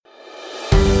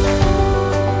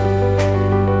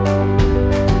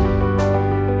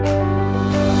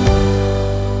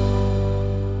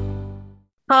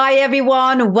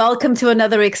everyone. Welcome to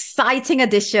another exciting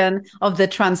edition of the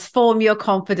Transform Your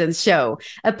Confidence Show,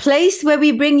 a place where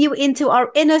we bring you into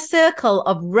our inner circle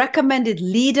of recommended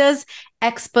leaders,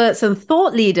 experts, and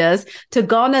thought leaders to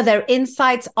garner their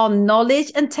insights on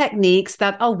knowledge and techniques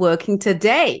that are working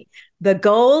today. The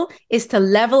goal is to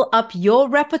level up your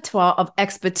repertoire of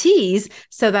expertise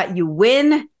so that you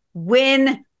win,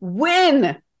 win,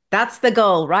 win. That's the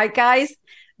goal, right, guys?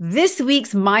 This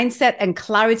week's mindset and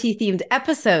clarity themed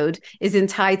episode is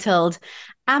entitled,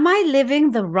 Am I Living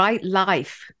the Right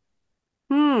Life?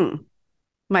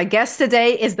 My guest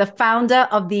today is the founder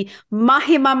of the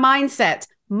Mahima mindset,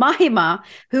 Mahima,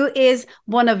 who is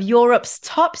one of Europe's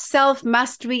top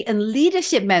self-mastery and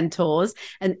leadership mentors,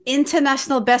 an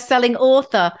international best-selling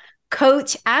author,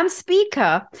 coach, and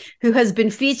speaker who has been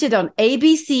featured on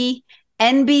ABC,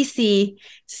 NBC,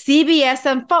 CBS,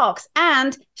 and Fox.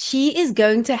 And she is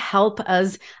going to help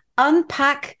us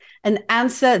unpack and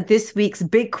answer this week's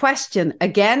big question.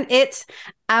 Again, it's,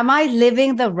 am I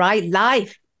living the right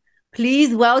life?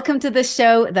 Please welcome to the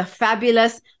show, the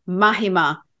fabulous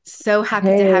Mahima. So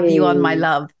happy to have you on, my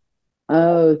love.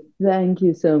 Oh, thank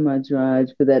you so much, Raj,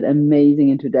 for that amazing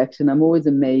introduction. I'm always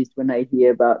amazed when I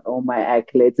hear about all my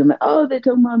accolades. I'm like, oh, they're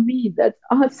talking about me. That's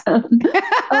awesome.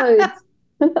 Oh, it's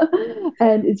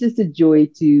and it's just a joy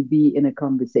to be in a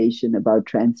conversation about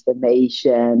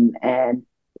transformation and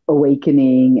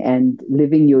awakening and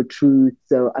living your truth.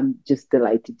 So I'm just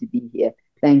delighted to be here.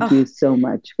 Thank you so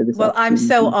much for this Well, I'm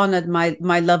so opportunity. honored,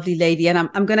 my lovely lady. And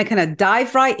I'm going to kind of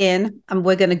dive right in, and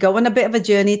we're going to go on a bit of a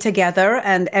journey together.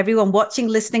 And everyone watching,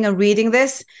 listening, and reading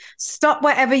this, stop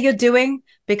whatever you're doing,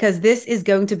 because this is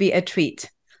going to be a treat.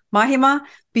 Mahima,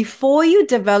 before you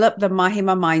develop the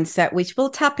Mahima mindset, which we'll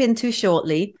tap into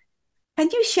shortly, can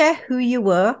you share who you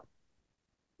were?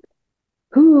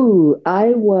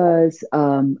 I was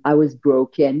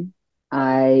broken.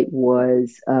 I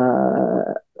was,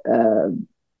 I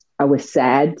was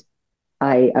sad.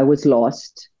 I was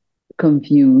lost,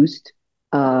 confused.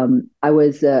 I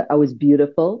was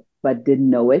beautiful, but didn't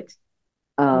know it.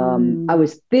 I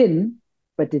was thin,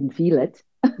 but didn't feel it.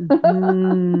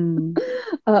 Mm-hmm.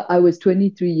 I was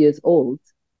 23 years old,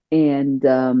 and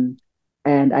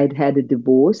I'd had a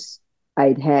divorce.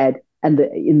 In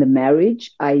the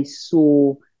marriage, I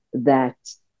saw that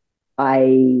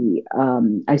I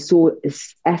saw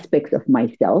aspects of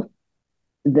myself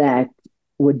that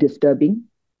were disturbing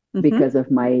because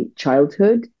of my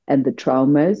childhood and the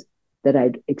traumas that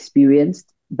I'd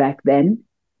experienced back then.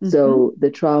 So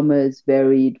the traumas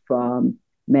varied from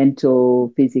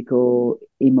mental, physical,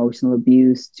 emotional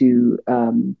abuse to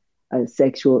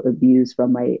sexual abuse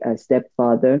from my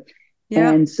stepfather.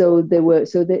 Yeah. And so there were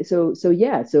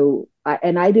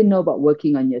I didn't know about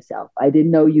working on yourself. I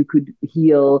didn't know you could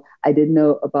heal. I didn't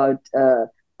know about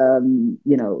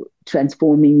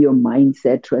transforming your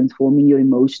mindset, transforming your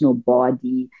emotional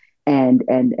body, and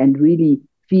really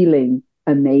feeling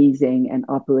amazing and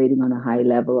operating on a high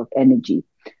level of energy.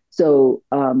 So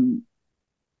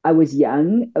I was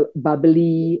young,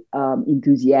 bubbly,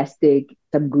 enthusiastic,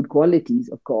 some good qualities,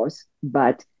 of course,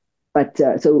 but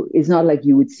so it's not like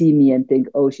you would see me and think,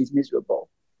 oh, she's miserable.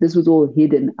 This was all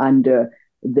hidden under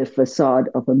the facade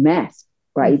of a mask,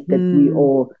 right? That we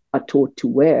all are taught to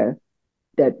wear,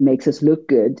 that makes us look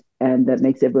good and that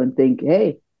makes everyone think,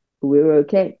 hey, we're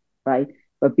okay, right?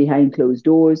 But behind closed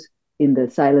doors, in the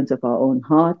silence of our own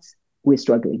hearts, we're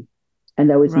struggling. And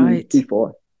that was me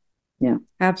before. Yeah.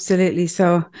 Absolutely.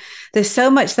 So there's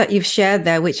so much that you've shared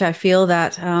there, which I feel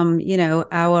that,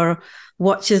 our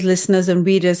watchers, listeners, and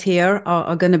readers here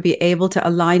are going to be able to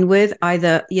align with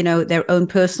either, their own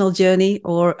personal journey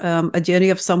or a journey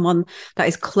of someone that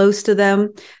is close to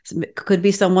them. It could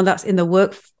be someone that's in the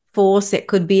workforce. It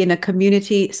could be in a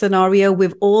community scenario.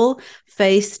 We've all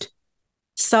faced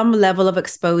some level of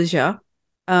exposure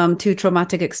to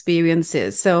traumatic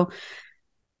experiences. So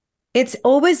it's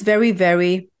always very,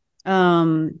 very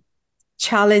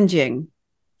challenging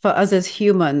for us as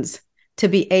humans to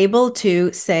be able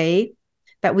to say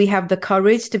that we have the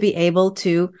courage to be able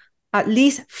to at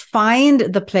least find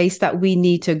the place that we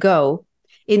need to go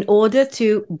in order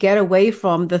to get away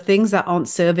from the things that aren't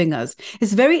serving us.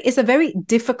 It's a very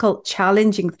difficult,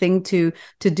 challenging thing to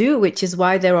do, which is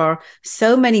why there are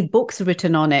so many books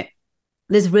written on it.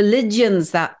 There's religions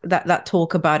that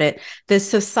talk about it. There's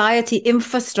society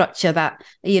infrastructure that,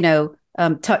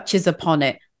 touches upon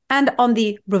it. And on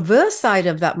the reverse side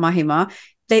of that, Mahima,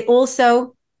 they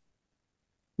also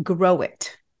grow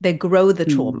it. They grow the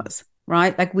traumas,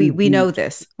 right? Like we know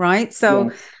this, right?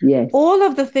 So yes. All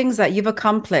of the things that you've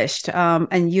accomplished,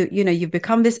 and you've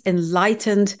become this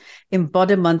enlightened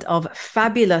embodiment of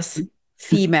fabulous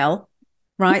female,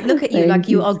 right? Look at you, like Thank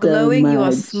you you are so glowing, you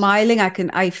are much. smiling.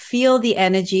 I feel the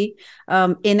energy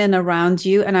in and around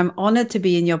you, and I'm honored to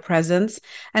be in your presence.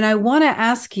 And I want to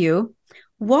ask you,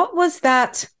 what was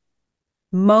that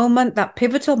moment, that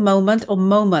pivotal moment or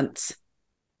moments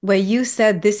where you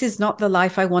said, this is not the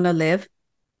life I want to live,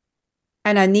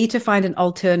 and I need to find an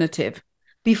alternative?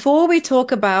 Before we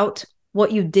talk about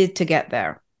what you did to get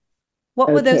there,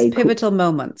 what were those Okay, cool. pivotal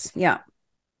moments? Yeah.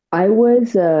 I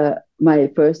was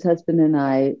my first husband and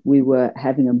I, we were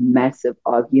having a massive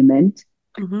argument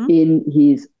Mm-hmm. in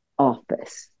his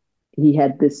office. He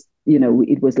had this,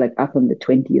 it was like up on the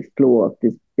 20th floor of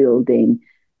this building,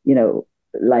 you know,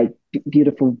 like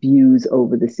beautiful views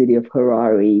over the city of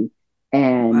Harare.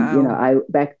 And, Wow. I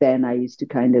back then I used to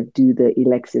kind of do the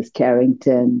Alexis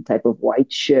Carrington type of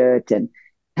white shirt and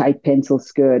tight pencil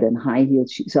skirt and high heel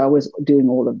shoes. So I was doing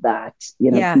all of that,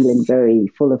 feeling Yes. very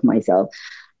full of myself.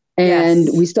 And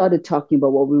we Yes. started talking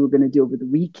about what we were going to do over the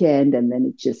weekend. And then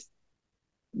it just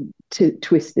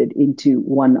twisted into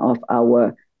one of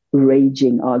our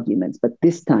raging arguments. But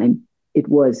this time it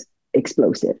was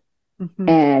explosive. Mm-hmm.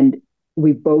 And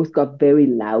we both got very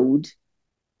loud.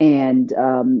 And,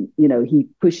 he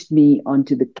pushed me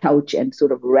onto the couch and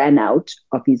sort of ran out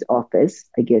of his office.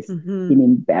 I guess Mm-hmm. in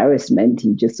embarrassment,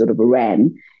 he just sort of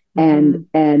ran. And Mm-hmm.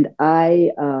 and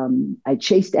I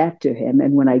chased after him.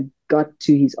 And when I got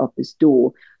to his office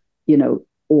door,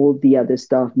 all the other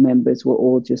staff members were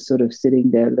all just sort of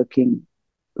sitting there looking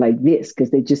like this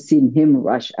because they'd just seen him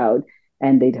rush out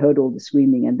and they'd heard all the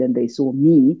screaming and then they saw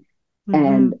me. Mm-hmm.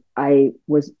 And I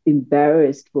was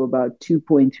embarrassed for about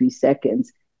 2.3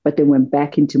 seconds, but then went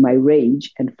back into my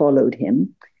rage and followed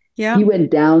him. Yeah. He went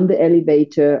down the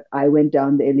elevator. I went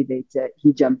down the elevator.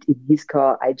 He jumped in his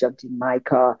car. I jumped in my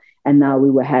car. And now we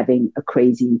were having a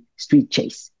crazy street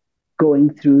chase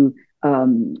going through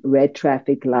red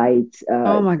traffic lights,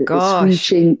 Oh my the gosh.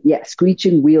 screeching, yeah,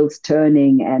 screeching wheels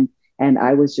turning. And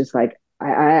I was just like,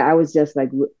 I was just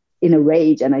like in a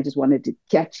rage and I just wanted to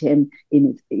catch him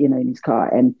in his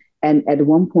car. And at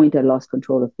one point I lost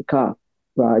control of the car,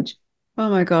 Raj. Oh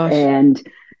my gosh. And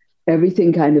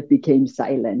everything kind of became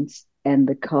silent and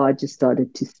the car just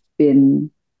started to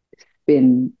spin,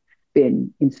 spin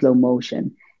in slow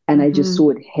motion. And I just Mm-hmm. saw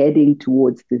it heading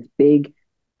towards this big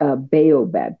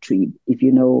baobab tree. If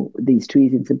you know these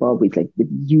trees in Zimbabwe, it's like with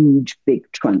huge, big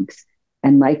trunks.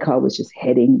 And my car was just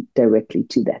heading directly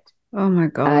to that. Oh my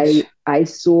gosh. I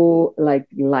saw like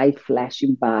light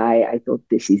flashing by. I thought,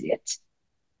 this is it.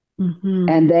 Mm-hmm.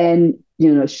 And then,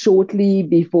 shortly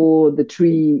before the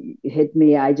tree hit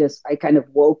me, I kind of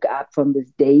woke up from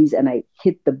this daze and I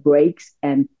hit the brakes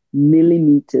and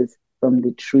millimeters from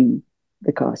the tree,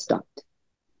 the car stopped.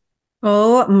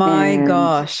 Oh my And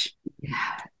gosh.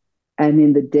 and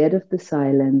in the dead of the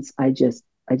silence, I just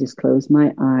closed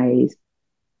my eyes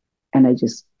and I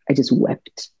just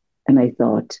wept. And I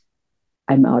thought,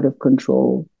 I'm out of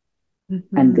control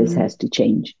and this Mm-hmm. has to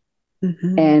change.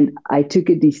 Mm-hmm. And I took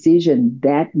a decision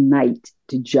that night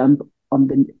to jump on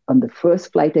the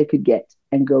first flight I could get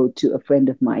and go to a friend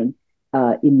of mine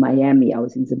in Miami. I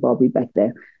was in Zimbabwe back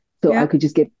there, so I Yeah. could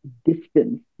just get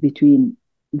distance between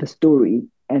the story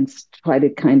and try to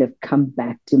kind of come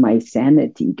back to my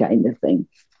sanity, kind of thing.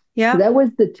 So Yeah. that was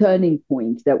the turning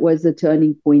point. That was the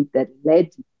turning point that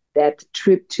led that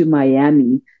trip to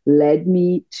Miami led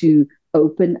me to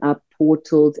open up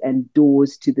portals and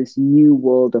doors to this new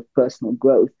world of personal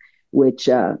growth, which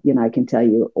I can tell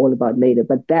you all about later.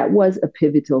 But that was a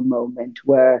pivotal moment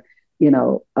where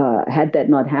had that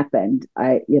not happened,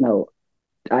 I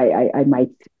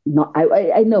might not.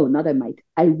 I know not. I might.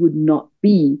 I would not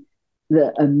be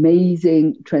the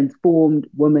amazing transformed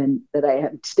woman that I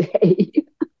am today.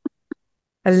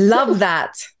 I love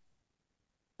that.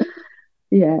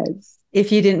 Yes.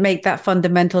 If you didn't make that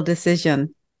fundamental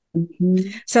decision.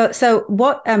 Mm-hmm. So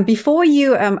what before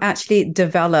you actually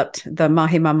developed the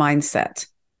Mahima mindset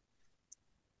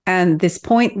and this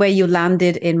point where you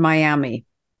landed in Miami,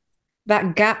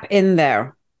 that gap in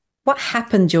there, what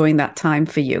happened during that time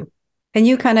for you? Can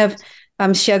you kind of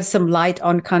shed some light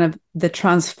on kind of the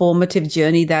transformative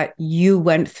journey that you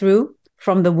went through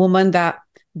from the woman that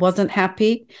wasn't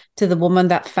happy to the woman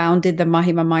that founded the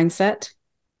Mahima mindset?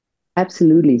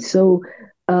 Absolutely. So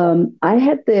I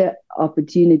had the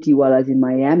opportunity while I was in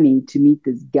Miami to meet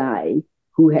this guy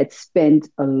who had spent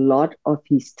a lot of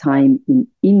his time in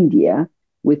India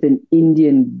with an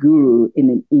Indian guru in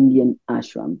an Indian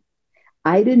ashram.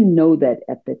 I didn't know that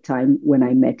at the time when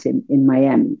I met him in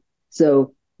Miami.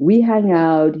 So we hung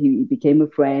out, he became a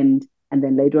friend. And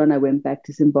then later on, I went back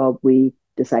to Zimbabwe,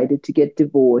 decided to get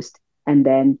divorced. And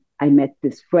then I met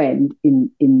this friend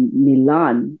in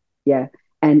Milan. Yeah.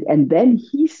 And then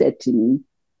he said to me,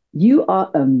 "You are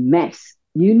a mess.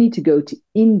 You need to go to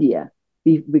India."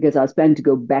 Because I was planning to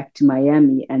go back to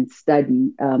Miami and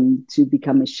study to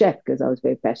become a chef because I was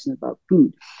very passionate about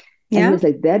food. And he Yeah. was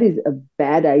like, "That is a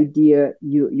bad idea.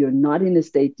 You're not in a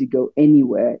state to go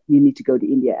anywhere. You need to go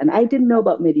to India." And I didn't know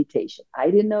about meditation. I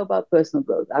didn't know about personal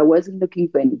growth. I wasn't looking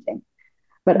for anything.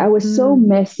 But I was so Mm-hmm.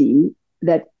 messy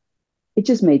that it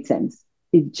just made sense.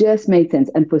 It just made sense.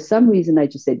 And for some reason, I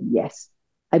just said yes.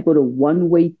 I bought a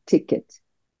one-way ticket.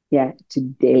 Yeah,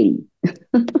 today.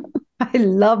 I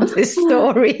love this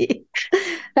story.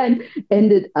 And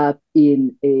ended up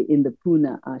in the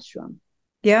Pune ashram.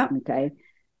 Yeah. Okay.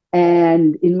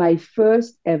 And in my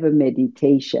first ever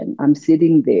meditation, I'm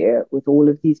sitting there with all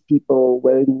of these people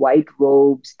wearing white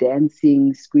robes,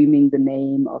 dancing, screaming the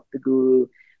name of the guru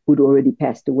who'd already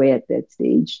passed away at that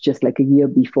stage, just like a year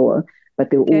before. But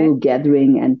they were all Okay.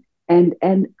 gathering,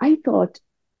 and I thought,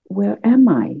 where am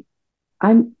I?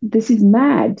 This is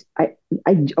mad. I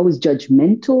was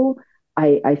judgmental.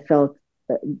 I felt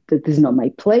that this is not my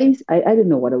place. I didn't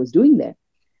know what I was doing there.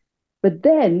 But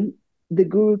then the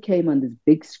guru came on this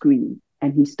big screen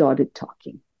and he started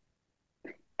talking.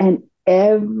 And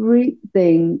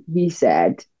everything he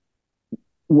said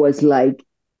was like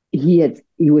he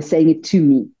was saying it to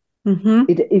me. Mm-hmm.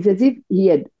 It's as if he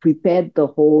had prepared the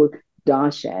whole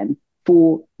darshan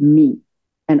for me.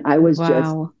 And I was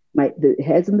just Wow. the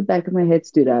hairs on the back of my head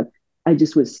stood up. I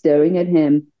just was staring at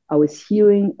him. I was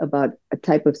hearing about a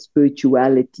type of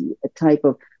spirituality, a type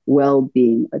of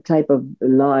well-being, a type of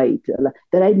light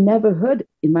that I'd never heard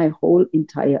in my whole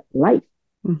entire life.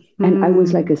 And Mm-hmm. I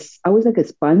was like a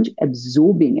sponge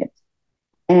absorbing it.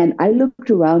 And I looked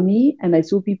around me and I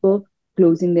saw people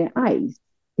closing their eyes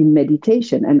in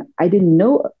meditation. And I didn't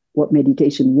know what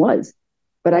meditation was,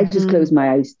 but I just Mm-hmm. closed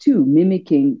my eyes too,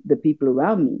 mimicking the people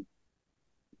around me.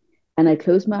 And I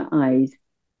closed my eyes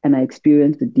and I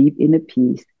experienced a deep inner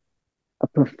peace, a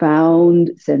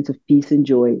profound sense of peace and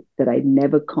joy that I'd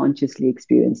never consciously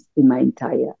experienced in my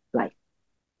entire life.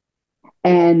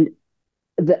 And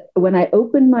when I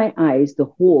opened my eyes, the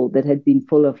hall that had been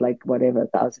full of like whatever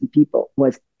 1,000 people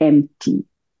was empty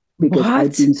because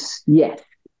What? yes,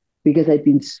 because I'd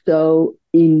been so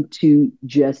into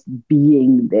just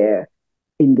being there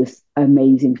in this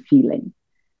amazing feeling.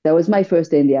 That was my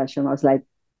first day in the ashram. I was like,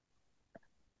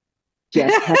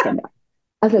 just happened.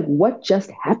 I was like, what just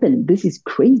happened? This is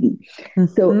crazy.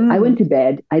 So I Mm-hmm. went to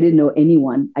bed. I didn't know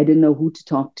anyone. I didn't know who to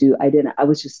talk to. I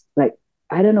was just like,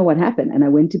 I don't know what happened. And I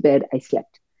went to bed. I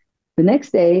slept. The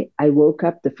next day, I woke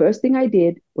up. The first thing I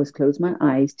did was close my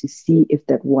eyes to see if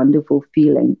that wonderful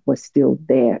feeling was still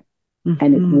there.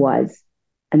 And it Mm-hmm. was.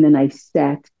 And then I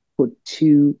sat for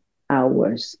 2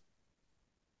 hours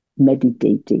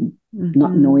meditating,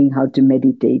 not Mm-hmm. knowing how to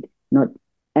meditate, not,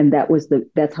 and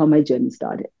that's how my journey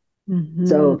started. Mm-hmm.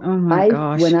 So Oh my when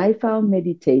gosh. I found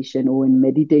meditation, or when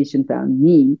meditation found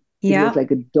me, it was Yeah.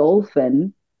 like a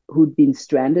dolphin who'd been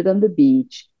stranded on the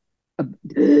beach, uh,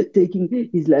 taking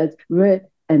his last breath,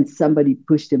 and somebody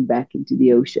pushed him back into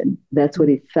the ocean. That's what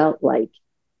it felt like.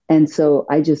 And so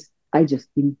I just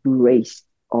embraced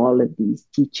all of these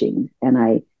teachings,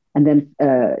 and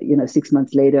then 6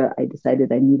 months later I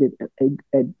decided I needed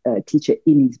a teacher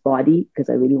in his body because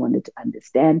I really wanted to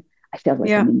understand. I felt like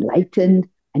I'm Yeah. enlightened.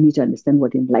 I need to understand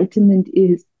what enlightenment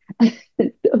is.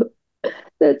 So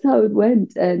that's how it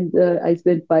went. And I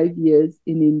spent 5 years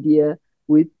in India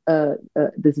with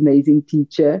this amazing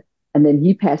teacher. And then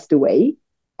he passed away.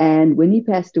 And when he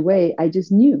passed away, I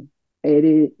just knew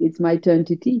it's my turn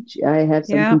to teach. I have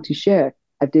Yeah. something to share.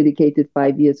 I've dedicated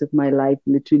 5 years of my life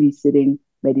literally sitting,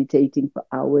 meditating for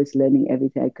hours, learning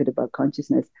everything I could about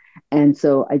consciousness. And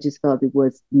so I just felt it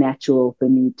was natural for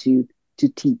me to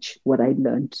teach what I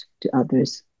learned to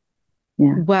others.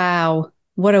 Yeah. Wow.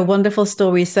 What a wonderful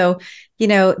story. So,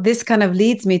 this kind of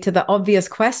leads me to the obvious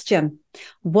question.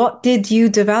 What did you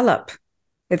develop?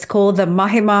 It's called the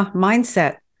Mahima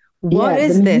mindset. What Yeah,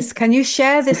 is this? Can you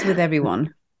share this with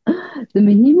everyone? the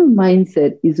Mahima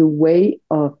mindset is a way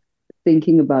of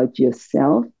thinking about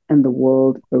yourself and the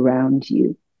world around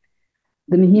you.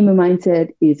 The Mahima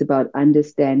mindset is about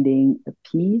understanding a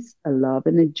peace, a love,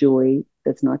 and a joy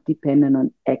that's not dependent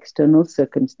on external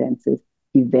circumstances,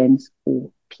 events, or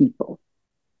people.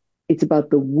 It's about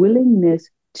the willingness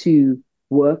to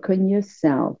work on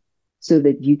yourself so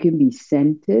that you can be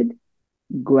centered,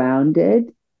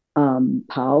 grounded,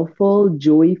 powerful,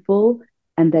 joyful,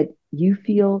 and that you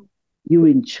feel you're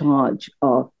in charge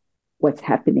of what's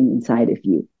happening inside of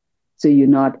you. So you're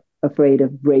not afraid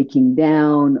of breaking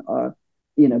down or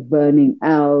burning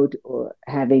out or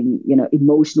having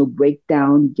emotional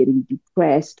breakdown, getting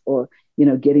depressed or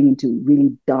getting into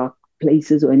really dark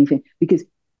places or anything, because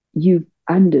you've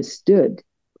understood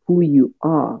who you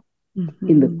are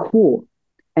in the Mm-hmm. core.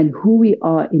 And who we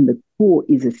are in the core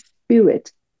is a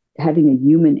spirit having a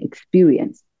human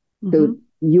experience. Mm-hmm. So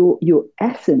your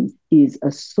essence is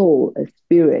a soul, a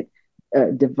spirit,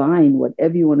 divine,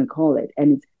 whatever you want to call it.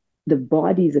 And it's the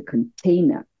body is a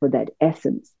container for that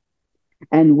essence.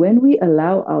 And when we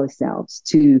allow ourselves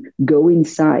to go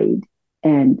inside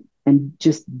and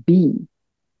just be,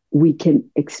 we can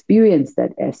experience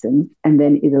that essence, and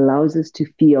then it allows us to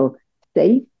feel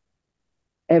safe.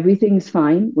 Everything's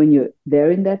fine when you're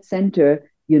there in that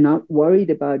center. You're not worried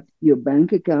about your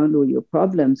bank account or your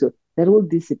problems, or that all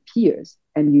disappears,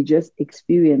 and you just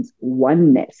experience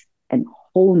oneness and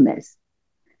wholeness.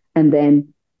 And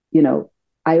then, you know,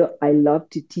 I love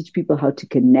to teach people how to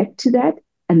connect to that,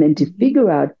 and then to Mm-hmm. figure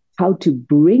out how to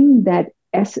bring that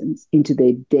essence into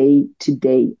their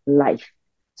day-to-day life.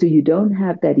 So you don't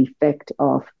have that effect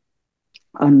of,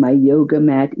 on my yoga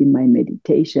mat, in my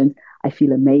meditation, I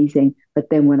feel amazing. But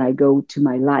then when I go to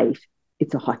my life,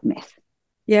 it's a hot mess.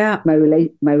 Yeah. My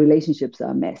relationships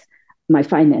are a mess. My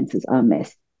finances are a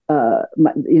mess. I'm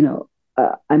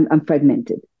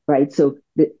fragmented, right? So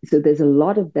there's a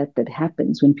lot of that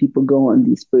happens when people go on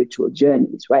these spiritual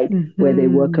journeys, right? Where they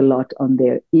work Mm-hmm. a lot on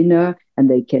their inner, and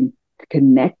they can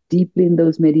connect deeply in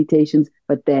those meditations,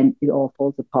 but then it all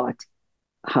falls apart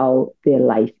how their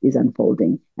life is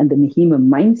unfolding. And the Mahima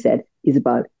mindset is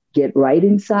about get right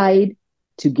inside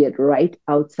to get right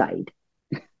outside.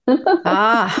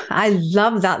 Ah, I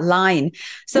love that line.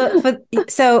 So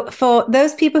for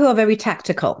those people who are very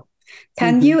tactical,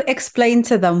 can Mm-hmm. you explain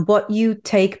to them what you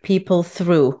take people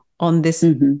through on this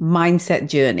Mm-hmm. mindset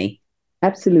journey?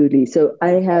 Absolutely. So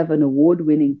I have an award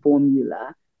winning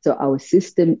formula. So our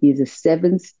system is a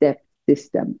 7-step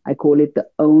system. I call it the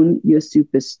Own Your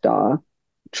Superstar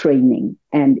training,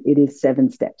 and it is 7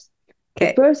 steps. The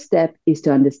Okay. first step is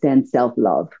to understand self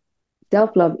love.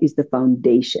 Self love is the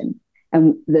foundation.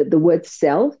 And the word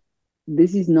self,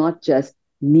 this is not just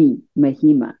me,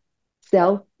 Mahima.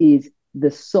 Self is the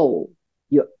soul,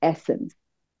 your essence,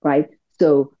 right?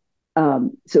 So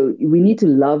we need to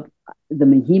love the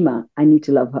Mahima. I need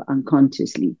to love her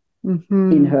unconsciously, in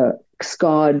Mm-hmm. her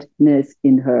scarredness,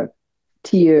 in her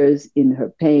tears, in her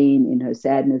pain, in her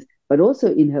sadness, but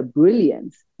also in her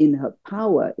brilliance, in her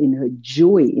power, in her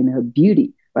joy, in her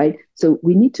beauty, right? So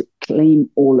we need to claim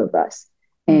all of us.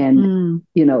 And, Mm-hmm.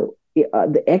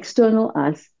 the external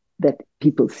us that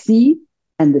people see,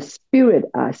 and the spirit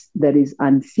us that is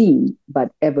unseen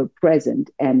but ever present,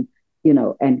 and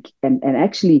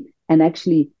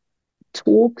actually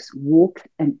talks, walks,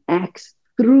 and acts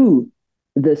through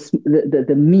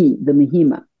the me, the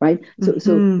Mahima, right? So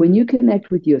Mm-hmm. when you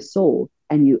connect with your soul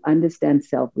and you understand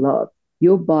self-love,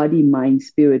 your body, mind,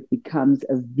 spirit becomes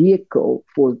a vehicle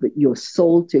for your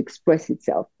soul to express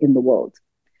itself in the world.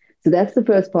 So that's the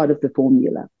first part of the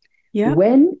formula. Yeah.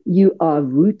 When you are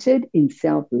rooted in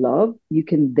self-love, you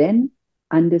can then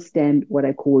understand what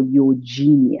I call your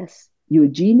genius. Your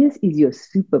genius is your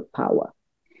superpower.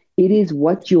 It is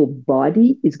what your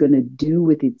body is going to do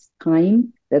with its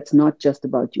time. That's not just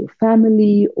about your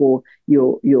family or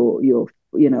your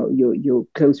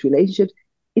close relationships.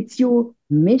 It's your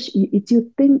mission. It's your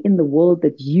thing in the world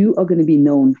that you are going to be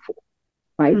known for,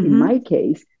 right? In Mm-hmm. my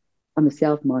case, I'm a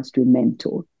self mastery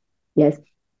mentor. Yes,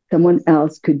 someone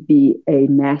else could be a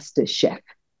master chef.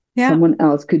 Yeah. Someone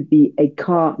else could be a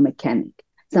car mechanic.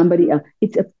 Somebody else.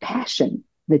 It's a passion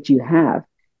that you have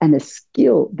and a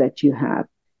skill that you have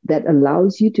that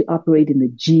allows you to operate in the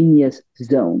genius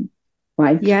zone,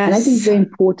 right? And I think it's Yes. very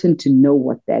important to know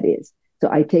what that is. So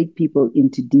I take people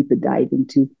into deeper diving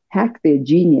to hack their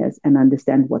genius and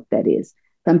understand what that is.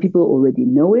 Some people already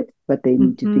know it, but they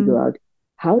need to Mm-hmm. figure out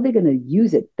how they're going to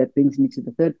use it. That brings me to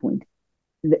the third point.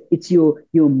 It's your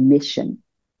mission.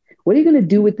 What are you going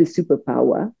to do with the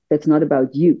superpower that's not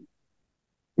about you?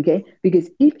 Okay. Because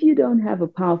if you don't have a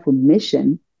powerful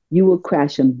mission, you will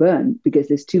crash and burn because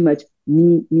there's too much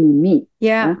me, me, me.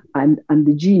 Yeah. I'm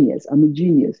the genius. I'm a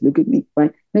genius. Look at me.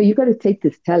 Right. No, you got to take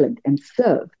this talent and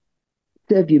serve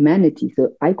humanity.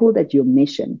 So I call that your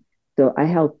mission. So I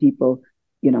help people,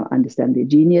 understand their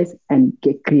genius and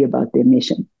get clear about their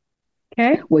mission.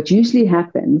 Okay. What usually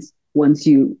happens once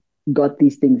you got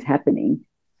these things happening,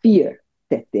 fear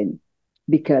sets in,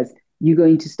 because you're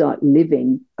going to start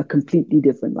living a completely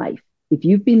different life. If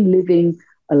you've been living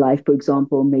a life, for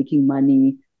example, making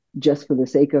money just for the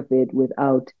sake of it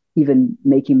without even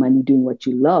making money doing what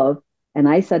you love, and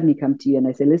I suddenly come to you and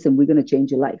I say, listen, we're going to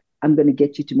change your life. I'm going to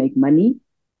get you to make money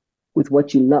with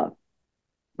what you love.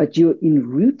 But you're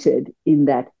rooted in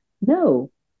that,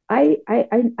 no, I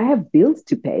have bills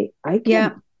to pay. I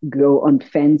can't Yeah. go on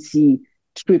fancy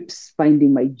trips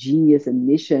finding my genius and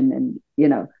mission. And,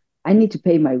 I need to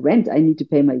pay my rent. I need to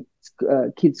pay my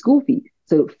kid's school fee.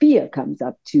 So fear comes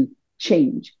up to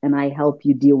change. And I help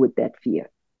you deal with that fear,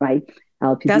 right? I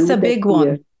help you deal That's a with that big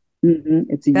fear. one.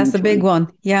 It's a That's a huge big one. one.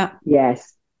 Yeah.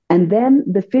 Yes. And then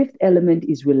the fifth element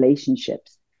is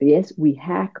relationships. Yes, we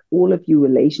hack all of your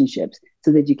relationships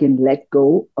so that you can let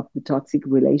go of the toxic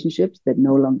relationships that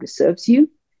no longer serves you.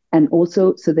 And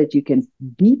also so that you can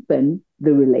deepen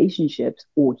the relationships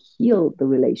or heal the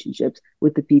relationships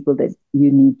with the people that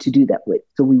you need to do that with.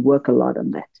 So we work a lot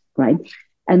on that, right?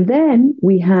 And then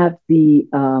we have the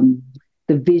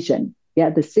vision. Yeah,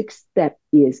 the sixth step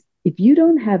is if you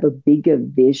don't have a bigger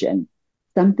vision,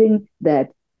 something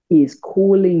that is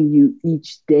calling you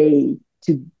each day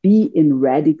to be in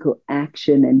radical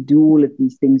action and do all of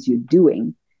these things you're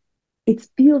doing, it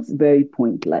feels very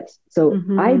pointless. So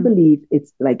I Mm-hmm. believe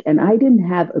it's like, and I didn't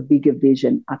have a bigger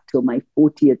vision up till my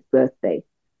 40th birthday.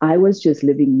 I was just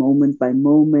living moment by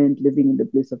moment, living in the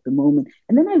bliss of the moment.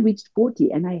 And then I reached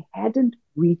 40 and I hadn't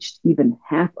reached even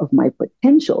half of my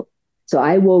potential. So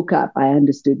I woke up, I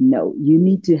understood no, you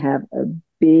need to have a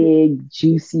big,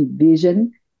 juicy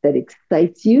vision that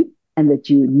excites you and that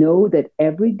you know that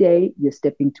every day you're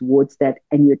stepping towards that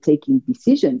and you're taking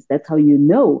decisions. That's how you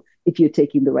know if you're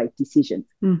taking the right decisions.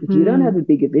 If you don't Mm-hmm. have a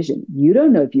bigger vision, you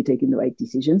don't know if you're taking the right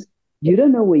decisions. You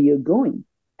don't know where you're going.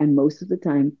 And most of the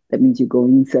time, that means you're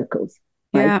going in circles,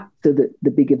 right? Yeah. So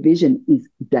the bigger vision is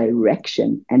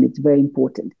direction, and it's very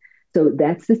important. So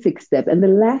that's the sixth step. And the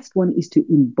last one is to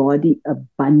embody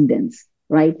abundance,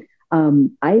 right?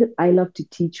 I love to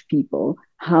teach people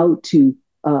how to,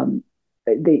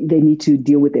 they need to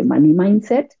deal with their money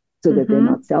mindset so that they're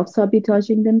Mm-hmm. not self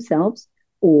sabotaging themselves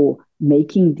or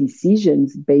making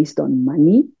decisions based on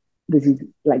money. This is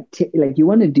like you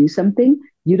want to do something,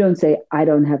 you don't say, I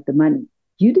don't have the money.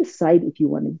 You decide if you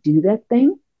want to do that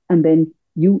thing, and then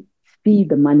you see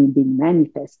the money being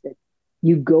manifested.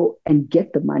 You go and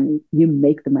get the money, you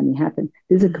make the money happen.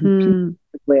 There's a complete Mm-hmm.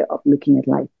 way of looking at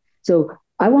life. So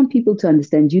I want people to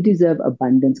understand you deserve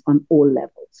abundance on all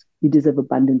levels. You deserve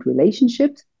abundant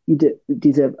relationships, you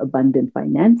deserve abundant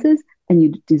finances, and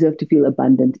you deserve to feel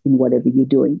abundant in whatever you're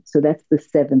doing. So that's the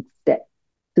seventh step.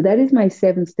 So that is my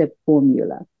 7-step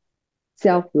formula: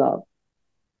 self love,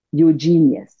 your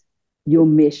genius, your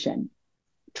mission,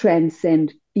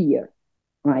 transcend fear,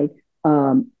 right?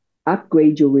 Um,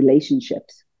 Upgrade your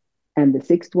relationships. And the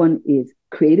sixth one is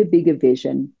create a bigger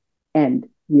vision. And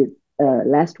the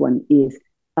last one is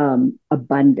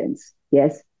abundance.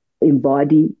 Yes,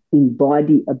 embody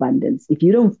abundance. If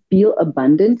you don't feel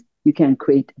abundant, you can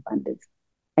create abundance.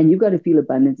 And you've got to feel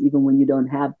abundance even when you don't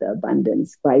have the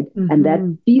abundance, right? And that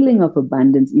Mm-hmm. feeling of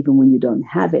abundance, even when you don't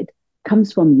have it,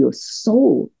 comes from your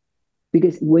soul.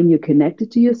 Because when you're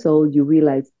connected to your soul, you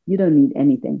realize you don't need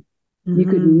anything. You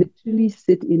could Mm-hmm. literally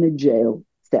sit in a jail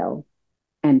cell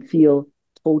and feel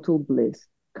total bliss,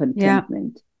 Yeah.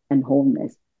 contentment, and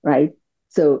wholeness, right?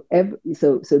 So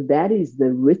that is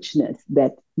the richness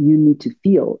that you need to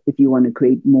feel if you want to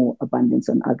create more abundance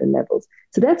on other levels.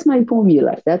 So that's my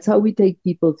formula. That's how we take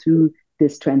people through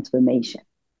this transformation.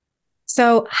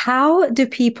 So, how do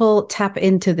people tap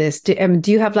into this? Do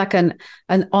you have like an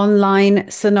online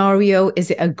scenario?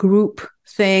 Is it a group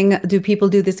thing? Do people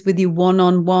do this with you one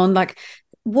on one? Like,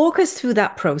 walk us through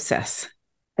that process.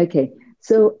 Okay,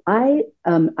 so I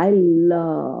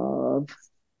love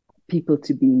people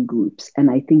to be in groups. And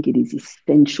I think it is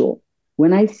essential.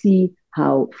 When I see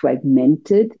how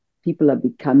fragmented people are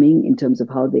becoming in terms of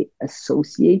how they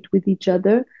associate with each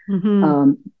other, Mm-hmm.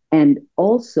 um, and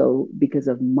also because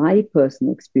of my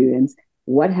personal experience,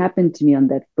 what happened to me on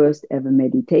that first ever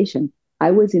meditation,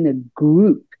 I was in a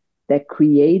group that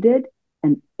created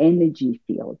an energy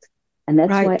field. And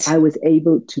that's why Right. I was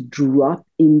able to drop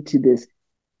into this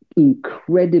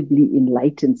incredibly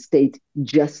enlightened state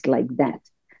just like that.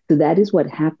 So that is what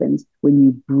happens when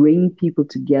you bring people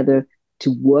together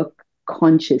to work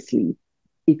consciously.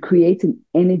 It creates an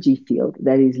energy field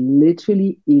that is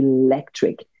literally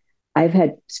electric. I've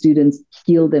had students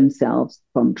heal themselves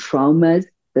from traumas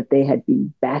that they had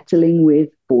been battling with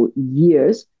for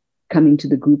years, coming to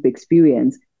the group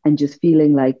experience and just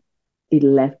feeling like it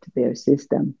left their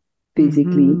system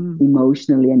physically, Mm-hmm.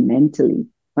 emotionally, and mentally,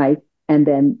 right? And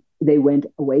then they went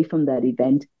away from that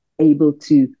event able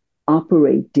to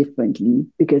operate differently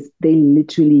because they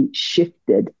literally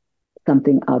shifted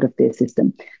something out of their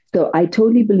system. So I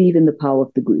totally believe in the power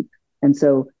of the group. And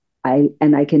so I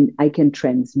can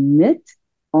transmit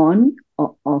on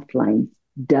or offline,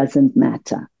 doesn't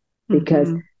matter,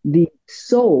 because Mm-hmm. the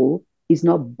soul is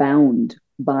not bound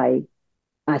by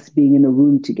us being in a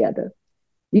room together.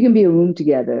 You can be in a room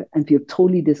together and feel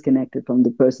totally disconnected from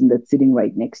the person that's sitting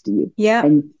right next to you. Yeah.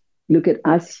 And look at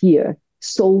us here,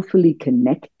 soulfully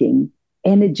connecting,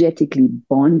 energetically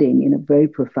bonding in a very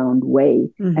profound way.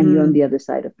 Mm-hmm. And you're on the other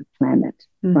side of the planet,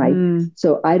 mm-hmm. right?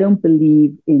 So I don't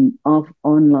believe in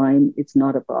online. It's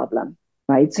not a problem,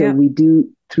 right? So we do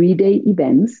 3-day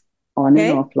events on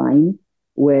and offline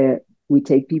where we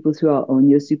take people through our Own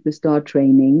Your Superstar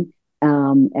training.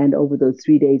 And over those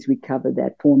 3 days, we cover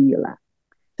that formula.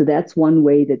 So that's one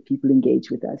way that people engage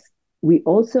with us. We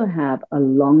also have a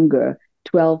longer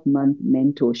 12-month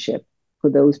mentorship for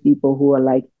those people who are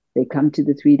like, they come to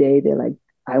the 3-day, they're like,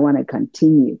 I want to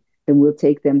continue. Then we'll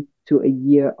take them to a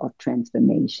year of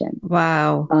transformation.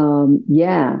 Wow.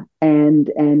 Yeah.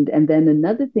 And then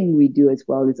another thing we do as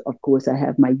well is, of course, I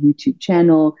have my YouTube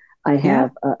channel. I have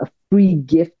a free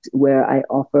gift where I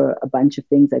offer a bunch of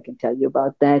things. I can tell you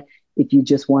about that. If you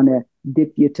just want to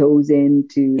dip your toes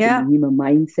into the Mahima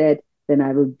mindset, then I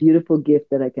have a beautiful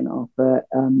gift that I can offer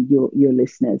your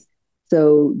listeners.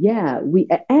 So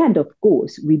and of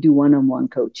course we do one-on-one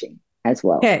coaching as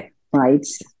well. Okay. Right.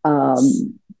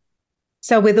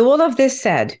 So with all of this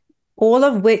said, all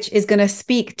of which is going to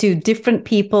speak to different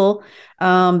people,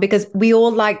 because we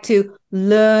all like to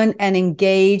learn and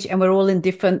engage, and we're all in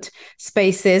different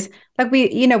spaces. Like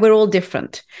we're all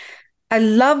different. I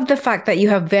love the fact that you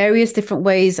have various different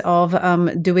ways of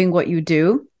doing what you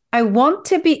do. I want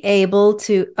to be able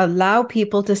to allow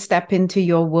people to step into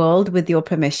your world with your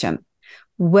permission.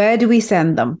 Where do we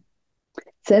send them?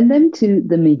 Send them to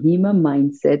the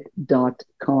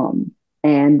mahimamindset.com.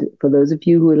 And for those of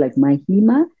you who are like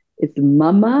Mahima, it's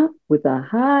mama with a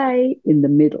hi in the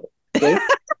middle. Okay.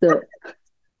 So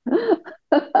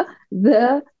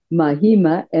the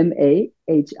Mahima,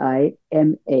 MAHIMA,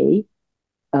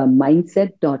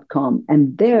 mindset.com.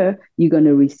 And there you're going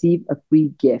to receive a free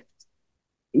gift.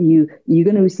 You're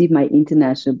going to receive my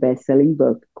international best-selling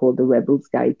book called The Rebel's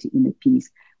Guide to Inner Peace,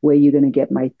 where you're going to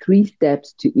get my 3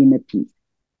 steps to inner peace.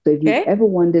 So if you've ever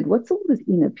wondered, what's all this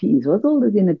inner peace? What's all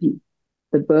this inner peace?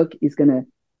 The book is going to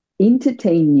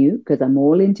entertain you, because I'm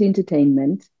all into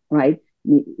entertainment, right?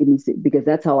 Because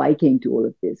that's how I came to all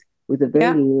of this, with a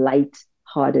very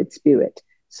light-hearted spirit.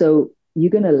 So you're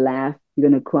going to laugh, you're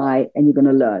going to cry, and you're going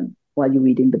to learn while you're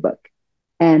reading the book.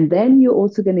 And then you're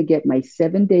also going to get my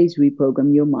 7 days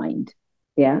reprogram your mind.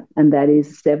 Yeah. And that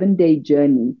is a 7-day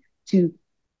journey to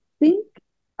think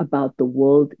about the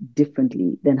world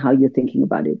differently than how you're thinking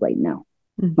about it right now.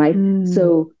 Mm-hmm. Right.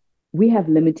 So we have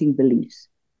limiting beliefs.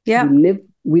 Yeah.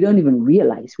 We don't even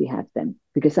realize we have them,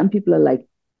 because some people are like,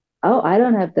 oh, I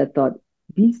don't have that thought.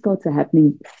 These thoughts are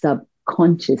happening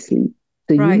subconsciously.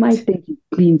 So you might think you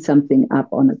clean something up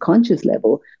on a conscious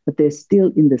level, but there's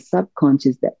still in the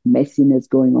subconscious that messiness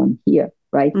going on here,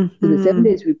 right? Mm-hmm. So the 7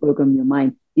 days reprogram your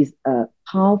mind is a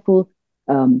powerful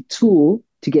tool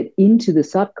to get into the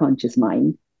subconscious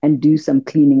mind and do some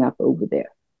cleaning up over there,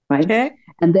 right? Okay.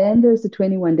 And then there's the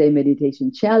 21-day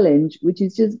meditation challenge, which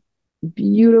is just a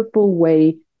beautiful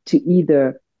way to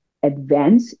either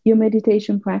advance your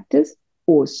meditation practice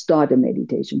or start a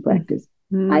meditation practice.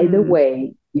 Mm-hmm. Either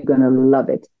way, you're going to love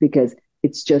it, because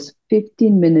it's just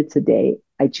 15 minutes a day.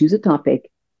 I choose a topic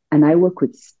and I work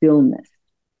with stillness.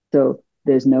 So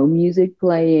there's no music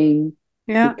playing,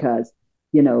 because,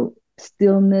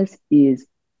 stillness is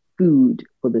food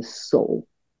for the soul.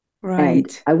 Right.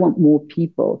 And I want more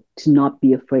people to not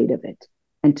be afraid of it,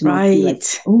 and to not be like,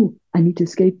 oh, I need to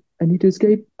escape. I need to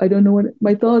escape. I don't know what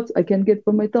my thoughts, I can't get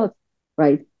from my thoughts.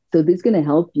 Right. So this is going to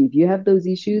help you. If you have those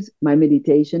issues, my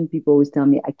meditation, people always tell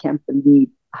me, I can't believe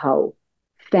how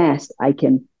fast I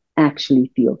can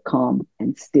actually feel calm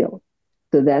and still.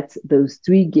 So that's those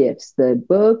 3 gifts: the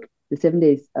book, the 7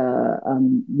 days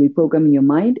reprogramming your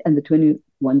mind, and the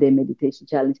 21-day meditation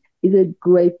challenge is a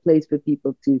great place for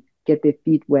people to get their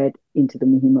feet wet into the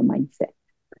Mahima mindset.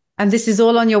 And this is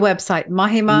all on your website,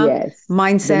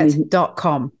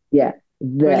 mahimamindset.com. Yeah.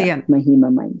 Brilliant.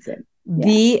 Mahima mindset.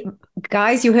 The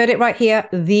guys, you heard it right here,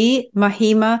 the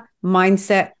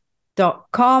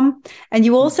mahimamindset.com. And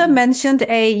you also mentioned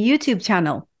a YouTube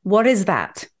channel. What is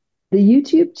that? The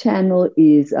YouTube channel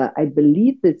is, I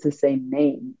believe it's the same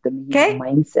name, the Mahima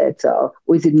Mindset. Or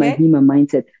is it Mahima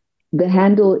Mindset? The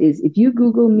handle is, if you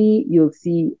Google me, you'll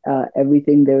see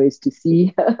everything there is to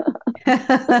see.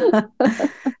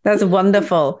 That's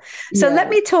wonderful. So let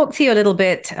me talk to you a little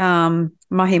bit,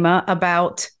 Mahima,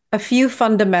 about a few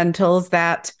fundamentals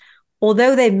that,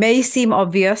 although they may seem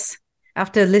obvious,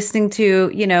 after listening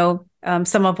to,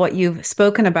 some of what you've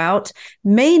spoken about,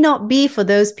 may not be for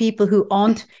those people who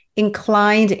aren't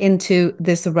inclined into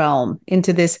this realm,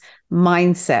 into this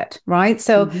mindset, right?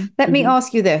 So Mm-hmm, let me mm-hmm,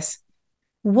 ask you this.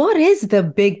 What is the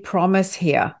big promise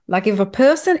here? Like, if a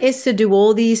person is to do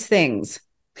all these things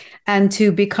and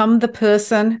to become the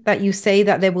person that you say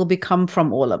that they will become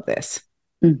from all of this,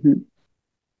 mm-hmm.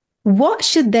 what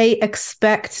should they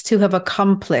expect to have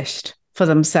accomplished for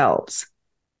themselves?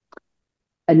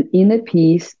 An inner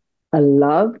peace, a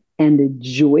love, and a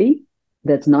joy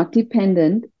that's not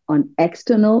dependent on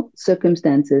external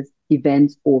circumstances,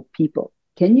 events, or people.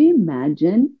 Can you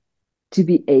imagine to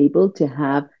be able to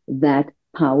have that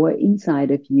power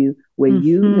inside of you where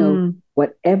you know Mm-hmm.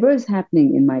 whatever is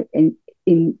happening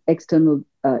in external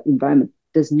environment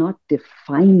does not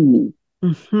define me.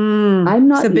 Mm-hmm.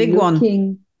 I'm It's a not big one.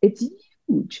 looking, it's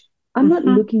huge. I'm not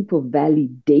Mm-hmm. looking for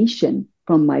validation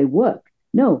from my work.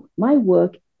 No, my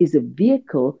work is a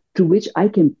vehicle through which I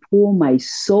can pour my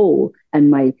soul and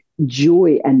my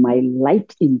joy and my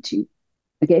light into.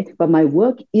 Okay. But my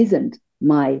work isn't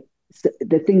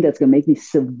the thing that's going to make me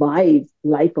survive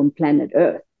life on planet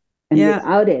Earth. And Yeah.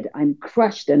 without it, I'm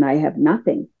crushed and I have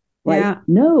nothing. Right? Yeah.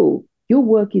 No, your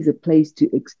work is a place to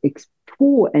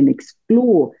explore and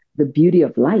explore the beauty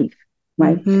of life.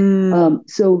 Right? Mm-hmm.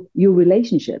 So your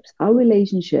relationships, our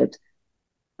relationships,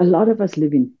 a lot of us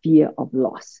live in fear of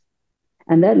loss,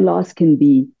 and that loss can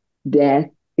be death.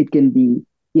 It can be,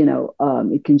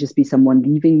 it can just be someone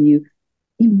leaving you.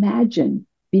 Imagine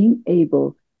being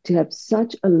able to have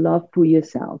such a love for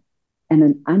yourself and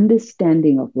an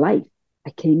understanding of life.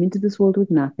 I came into this world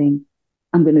with nothing.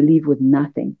 I'm going to leave with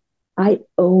nothing. I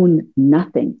own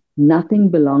nothing. Nothing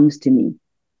belongs to me.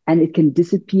 And it can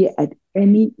disappear at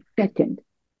any second,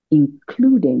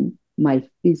 including my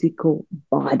physical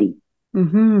body.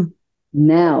 Mm-hmm.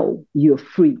 Now you're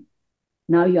free.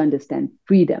 Now you understand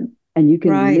freedom and you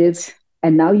can live, Right.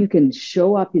 and now you can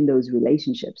show up in those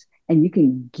relationships and you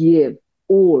can give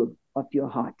all of your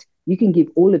heart. You can give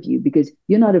all of you because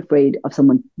you're not afraid of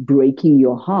someone breaking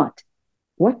your heart.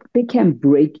 What they can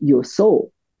break your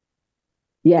soul.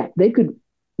 Yeah, they could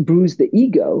bruise the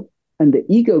ego and the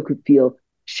ego could feel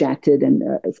shattered and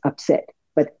upset.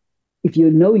 But if you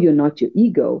know you're not your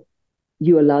ego,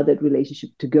 you allow that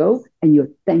relationship to go and you're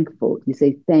thankful. You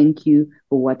say, thank you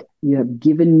for what you have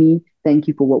given me. Thank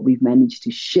you for what we've managed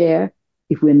to share.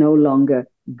 If we're no longer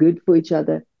good for each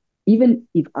other, even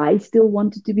if I still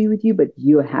wanted to be with you, but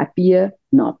you're happier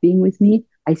not being with me,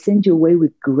 I send you away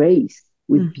with grace,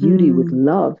 with beauty, with Mm-hmm.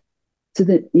 love. So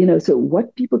that, so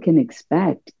what people can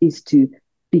expect is to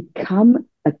become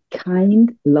a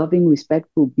kind, loving,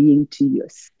 respectful being to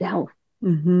yourself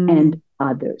Mm-hmm. and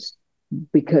others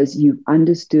because you've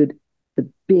understood the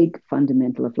big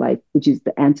fundamental of life, which is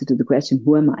the answer to the question,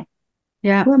 who am I?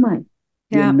 Yeah. Who am I?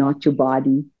 You're Yeah. not your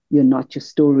body. You're not your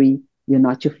story. You're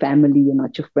not your family. You're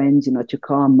not your friends. You're not your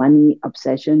car, money,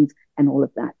 obsessions, and all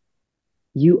of that.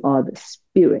 You are the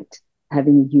spirit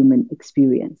having a human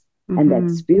experience. And that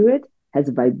Mm-hmm. spirit has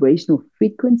a vibrational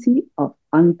frequency of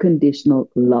unconditional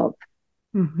love.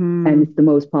 And Mm-hmm. it's the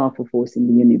most powerful force in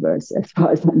the universe, as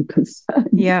far as I'm concerned.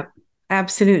 Yeah,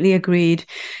 absolutely agreed.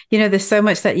 There's so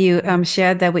much that you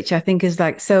shared there, which I think is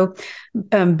like so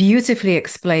beautifully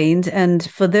explained. And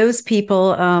for those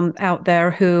people out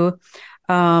there who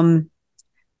um,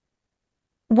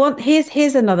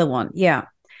 here's another one. Yeah,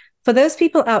 for those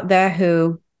people out there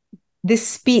who this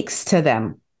speaks to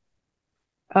them,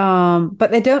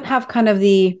 but they don't have kind of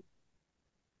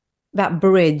that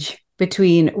bridge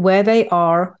between where they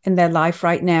are in their life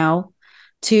right now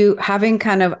to having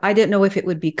kind of, I don't know if it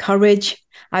would be courage,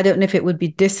 I don't know if it would be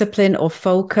discipline or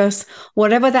focus,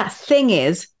 whatever that thing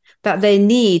is that they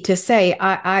need to say,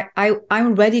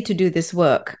 I'm ready to do this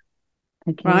work,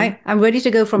 Okay. right? I'm ready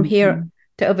to go from here Mm-hmm.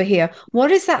 to over here.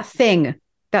 What is that thing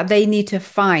that they need to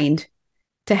find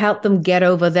to help them get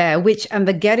over there? And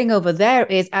the getting over there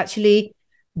is actually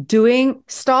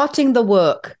starting the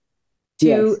work to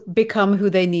Yes. become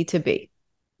who they need to be.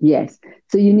 Yes.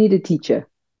 So you need a teacher.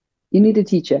 You need a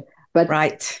teacher, but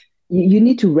Right. you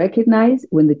need to recognize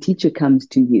when the teacher comes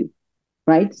to you,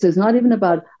 right? So it's not even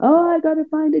about, oh, I got to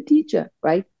find a teacher,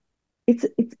 right? It's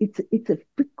a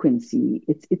frequency.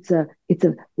 It's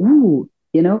a ooh,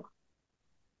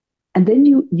 and then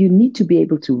you need to be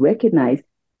able to recognize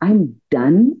I'm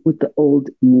done with the old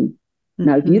me.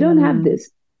 Now, if you don't have Mm-hmm.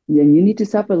 this, then you need to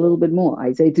suffer a little bit more.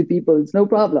 I say to people, it's no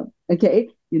problem. Okay.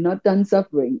 You're not done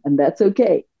suffering, and that's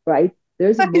okay, right?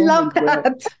 There's a I love moment where,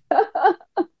 that.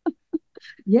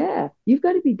 yeah, you've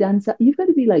got to be done. You've got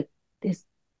to be like, there's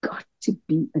got to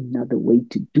be another way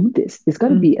to do this. There's got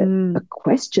to be a Mm-hmm.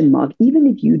 question mark, even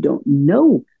if you don't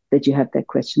know that you have that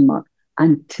question mark,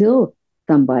 until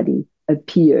somebody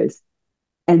appears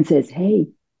and says, hey,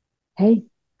 hey,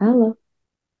 hello.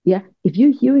 Yeah, if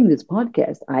you're hearing this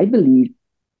podcast, I believe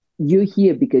you're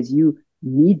here because you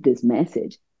need this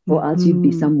message, or else you'd be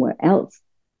Mm-hmm. somewhere else,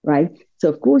 right? So,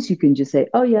 of course, you can just say,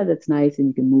 oh, yeah, that's nice, and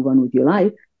you can move on with your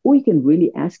life. Or you can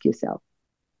really ask yourself,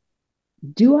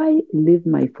 do I live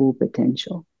my full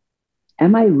potential?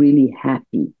 Am I really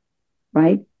happy,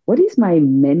 right? What is my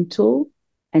mental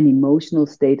and emotional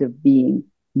state of being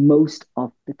most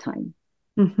of the time?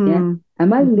 Yeah. Mm-hmm.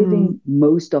 Am I Mm-hmm. living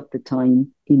most of the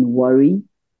time in worry,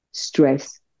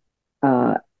 stress,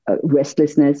 uh,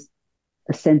 restlessness,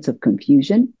 a sense of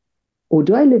confusion? Or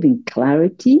do I live in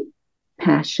clarity,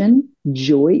 passion,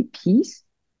 joy, peace?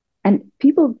 And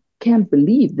people can't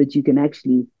believe that you can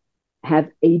actually have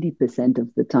 80% of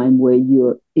the time where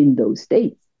you're in those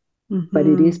states, but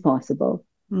it is Mm-hmm. possible.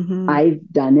 Mm-hmm. I've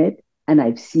done it, and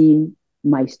I've seen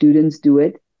my students do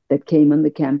it that came on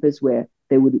the campus where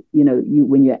they would, you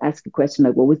when you ask a question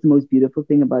like, what was the most beautiful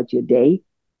thing about your day?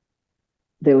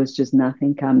 There was just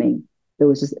nothing coming.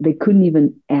 They couldn't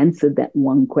even answer that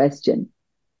one question.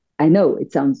 I know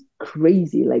it sounds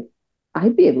crazy. Like,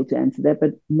 I'd be able to answer that,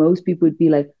 but most people would be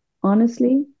like,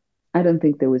 honestly, I don't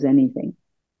think there was anything.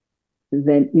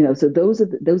 Then, so those are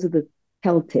the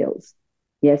telltales.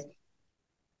 Yes.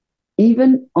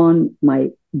 Even on my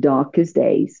darkest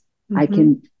days, I Mm-hmm.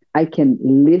 can I can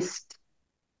list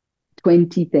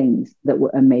 20 things that were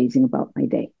amazing about my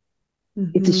day.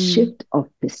 It's a Mm-hmm. shift of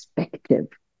perspective,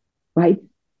 right?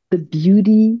 The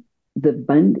beauty, the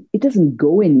bund, it doesn't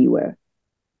go anywhere.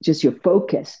 Just your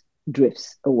focus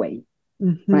drifts away,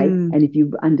 right? Mm-hmm. And if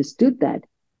you've understood that,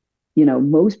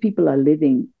 most people are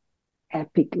living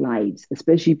epic lives,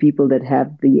 especially people that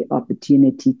have the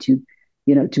opportunity to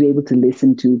be able to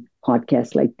listen to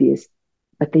podcasts like this,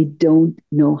 but they don't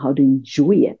know how to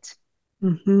enjoy it.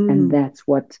 And Mm-hmm. that's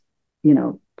what,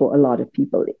 for a lot of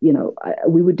people,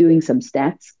 we were doing some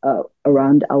stats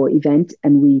around our event,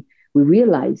 and we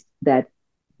realized that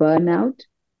burnout,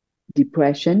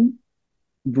 depression,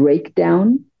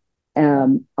 breakdown,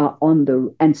 are on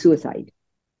the and suicide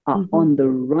are Mm-hmm. on the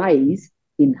rise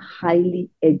in highly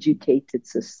educated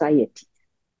society.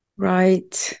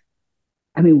 Right.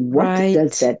 I mean, what does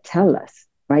Right. that tell us,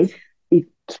 right? If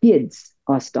kids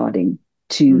are starting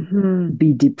to Mm-hmm.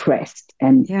 be depressed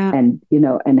and Yeah. and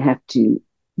and have to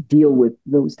deal with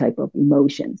those type of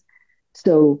emotions,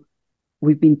 so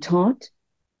we've been taught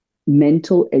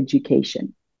mental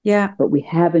education, Yeah. but we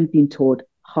haven't been taught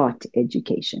heart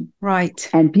education. Right.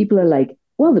 And people are like,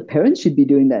 well, the parents should be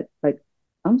doing that. Like,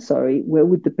 I'm sorry, where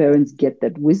would the parents get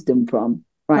that wisdom from?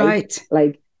 Right? Right.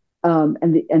 Like,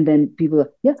 and then people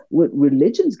are, yeah, what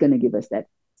religion's going to give us that?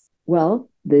 Well,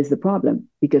 there's the problem,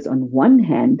 because on one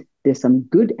hand, there's some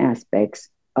good aspects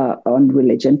on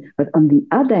religion, but on the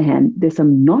other hand, there's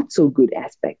some not so good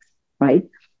aspects, right?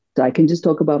 So I can just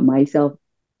talk about myself,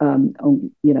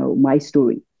 on, my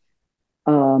story.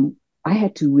 um, I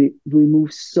had to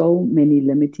remove so many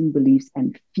limiting beliefs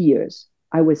and fears.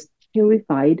 I was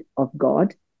terrified of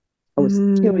God. I was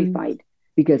Mm. terrified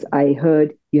because I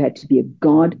heard you had to be a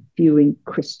God fearing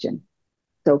Christian.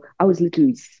 So I was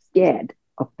literally scared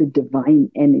of the divine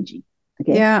energy.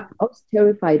 Okay. Yeah. I was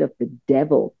terrified of the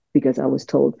devil because I was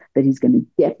told that he's going to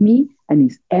get me and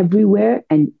he's everywhere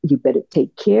and you better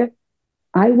take care.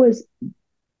 I was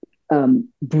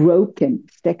broken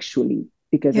sexually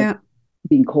because of Yeah.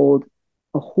 being called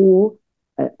a whore,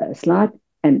 a slut,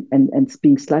 and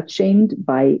being slut shamed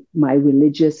by my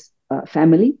religious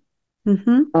family.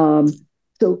 Mm-hmm. Um,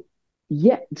 so,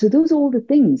 yeah, so those are all the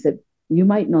things that you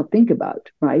might not think about,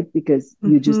 right? Because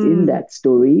you're just in Mm-hmm. that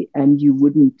story and you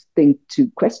wouldn't think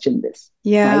to question this,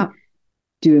 right? Yeah.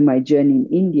 During my journey in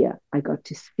India, I got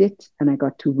to sit and I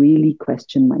got to really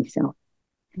question myself.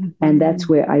 And that's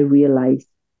Mm-hmm. where I realized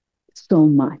so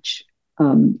much,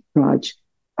 Raj.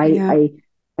 I, Yeah.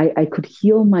 I I could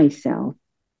heal myself,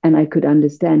 and I could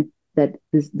understand that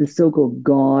the so-called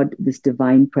God, this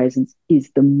divine presence,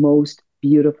 is the most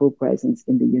beautiful presence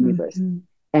in the universe, Mm-hmm.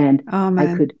 and I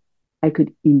Amen. could I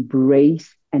could embrace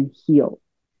and heal.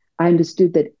 I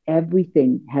understood that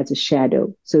everything has a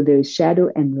shadow, so there is shadow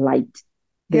and light.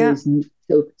 There Yeah. is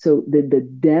so the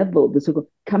devil, the so-called,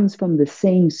 comes from the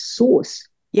same source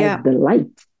as Yeah. the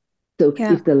light. So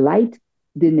Yeah. if the light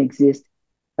didn't exist,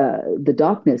 the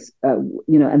darkness,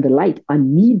 and the light are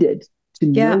needed to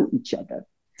Yeah. know each other.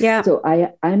 Yeah. So I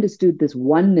understood this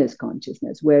oneness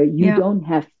consciousness where you Yeah. don't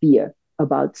have fear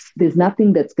about, there's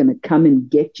nothing that's going to come and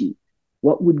get you.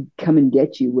 what would come and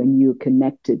get you when you're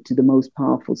connected to the most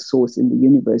powerful source in the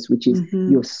universe, which is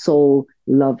Mm-hmm. your soul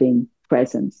loving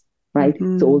presence, right?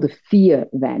 So all Mm-hmm. the fear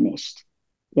vanished.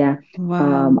 Yeah.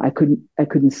 Wow. I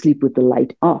couldn't sleep with the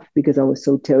light off because I was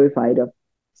so terrified of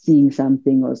seeing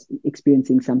something or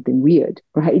experiencing something weird,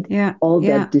 right? Yeah. All that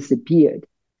Yeah. disappeared.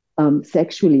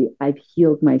 Sexually, I've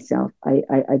healed myself.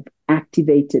 I've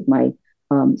activated my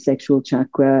sexual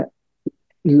chakra,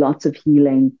 lots of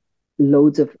healing,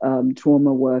 loads of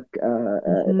trauma work,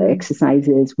 Mm-hmm.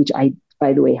 exercises, which I,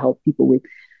 by the way, help people with.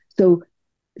 So,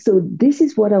 so this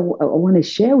is what I want to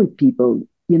share with people.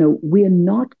 We're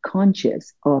not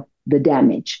conscious of the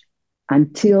damage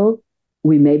until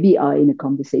we maybe are in a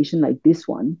conversation like this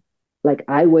one. Like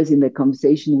I was in the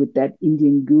conversation with that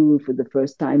Indian guru for the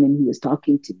first time, and he was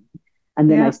talking to me. And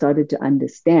then I Yeah. started to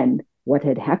understand what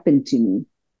had happened to me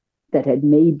that had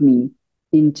made me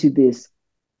into this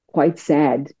quite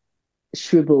sad,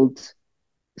 shriveled,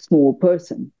 small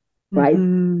person, right?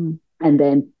 Mm-hmm. And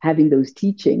then having those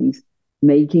teachings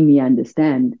making me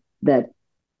understand that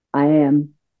I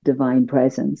am divine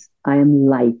presence, I am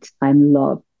light, I'm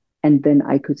love. And then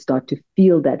I could start to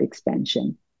feel that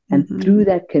expansion. And through Mm-hmm.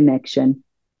 that connection,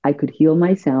 I could heal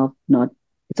myself. Not,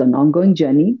 it's an ongoing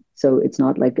journey. So it's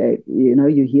not like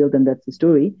you healed and that's the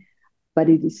story, but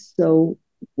it is so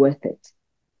worth it,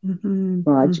 Mm-hmm.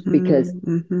 Raj, because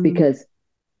Mm-hmm. Mm-hmm. because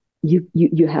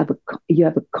you have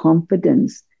a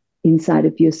confidence inside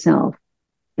of yourself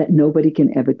that nobody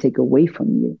can ever take away from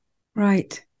you,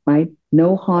 Right. right?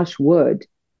 No harsh word.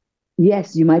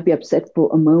 Yes, you might be upset for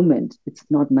a moment. It's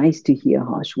not nice to hear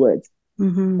harsh words,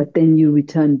 Mm-hmm. but then you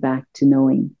return back to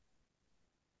knowing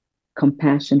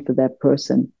compassion for that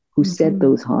person who said Mm-hmm.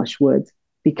 those harsh words,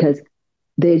 because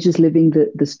they're just living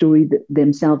the story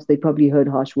themselves. They probably heard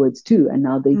harsh words too, and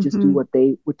now they just do Mm-hmm. what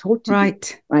they were taught to do,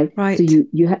 Right. right? So Right.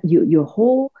 your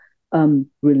whole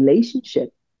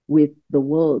relationship with the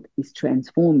world is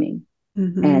transforming,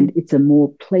 and Mm-hmm. it's a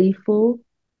more playful,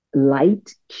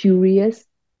 light, curious,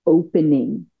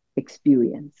 opening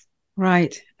experience.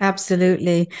 Right,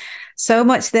 absolutely. So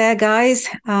much there, guys.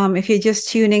 If you're just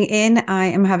tuning in, I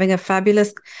am having a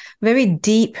fabulous, very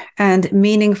deep and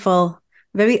meaningful,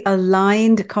 very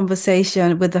aligned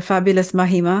conversation with the fabulous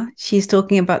Mahima. She's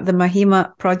talking about the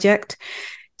Mahima project.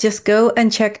 Just go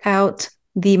and check out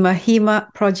the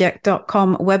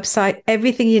mahimaproject.com website.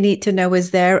 Everything you need to know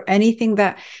is there. Anything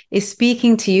that is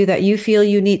speaking to you that you feel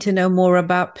you need to know more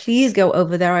about, please go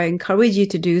over there. I encourage you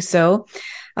to do so.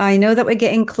 I know that we're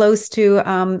getting close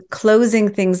to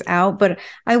closing things out, but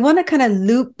I want to kind of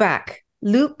loop back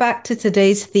to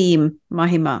today's theme,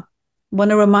 Mahima.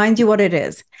 Want to remind you what it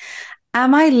is.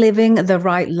 Am I living the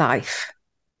right life?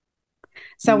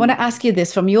 So I want to ask you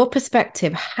this from your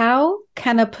perspective. How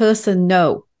can a person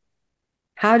know?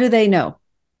 How do they know?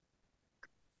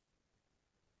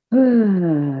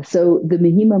 So the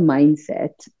Mahima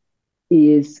mindset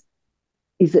is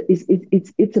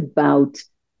it's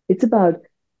about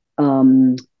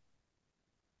um,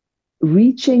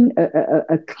 reaching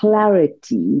a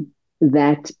clarity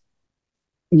that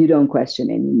you don't question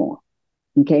anymore.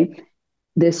 Okay,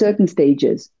 there's certain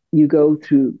stages you go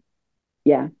through.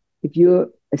 Yeah, if you're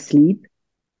asleep,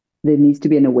 there needs to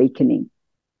be an awakening.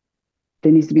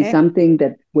 There needs to be Okay. something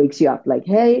that wakes you up, like,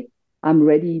 hey, I'm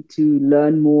ready to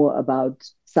learn more about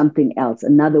something else,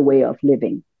 another way of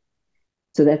living.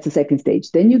 So that's the second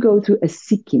stage. Then you go through a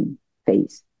seeking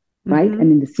phase, right? Mm-hmm.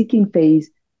 And in the seeking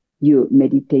phase, you're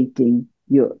meditating,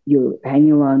 you're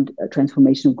hanging around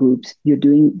transformational groups, you're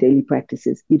doing daily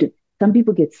practices. Some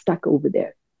people get stuck over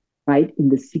there, right? In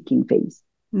the seeking phase.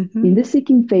 In Mm-hmm. the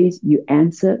seeking phase, you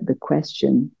answer the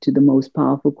question to the most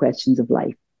powerful questions of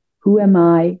life. Who am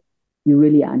I? You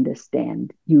really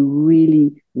understand. You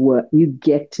really work. You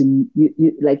get to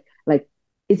you like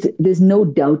it's there's no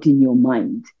doubt in your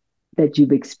mind that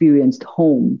you've experienced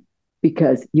home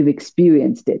because you've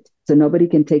experienced it. So nobody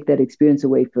can take that experience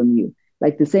away from you.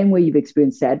 Like the same way you've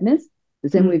experienced sadness, the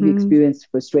same way you've Mm-hmm. experienced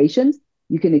frustrations,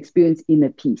 you can experience inner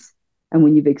peace. And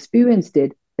when you've experienced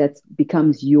it, that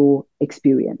becomes your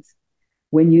experience.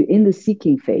 When you're in the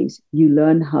seeking phase, you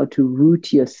learn how to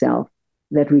root yourself,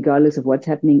 that regardless of what's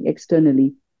happening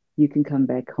externally, you can come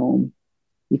back home.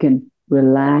 You can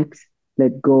relax,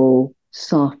 let go,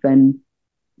 soften,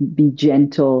 be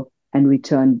gentle, and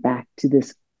return back to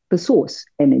the source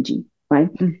energy, right?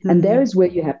 And there Mm-hmm. is where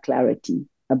you have clarity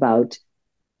about,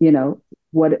 you know,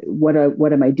 what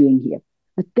am I doing here?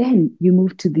 But then you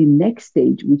move to the next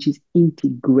stage, which is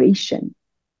integration,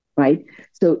 right?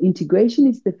 So integration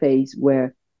is the phase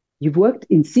where you've worked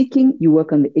in seeking, you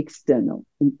work on the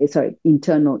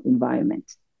internal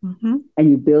environment, Mm-hmm. and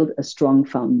you build a strong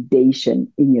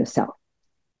foundation in yourself.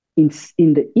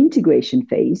 in the integration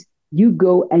phase, you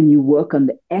go and you work on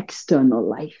the external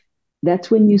life. That's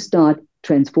when you start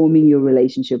transforming your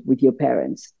relationship with your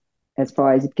parents as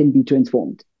far as it can be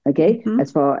transformed. Okay. Mm-hmm.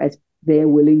 As far as they're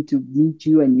willing to meet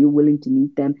you and you're willing to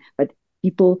meet them. But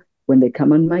people, when they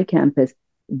come on my campus,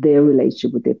 their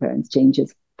relationship with their parents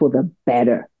changes for the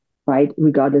better, right?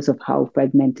 Regardless of how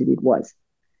fragmented it was.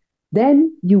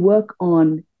 Then you work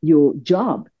on your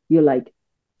job. You're like,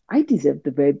 I deserve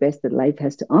the very best that life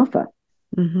has to offer.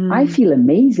 I Mm-hmm. feel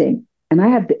amazing and I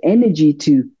have the energy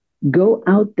to go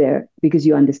out there because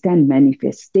you understand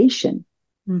manifestation.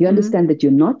 You Mm-hmm. understand that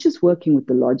you're not just working with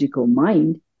the logical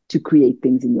mind to create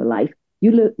things in your life,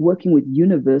 you're working with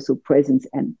universal presence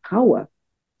and power.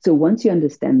 So once you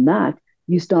understand that,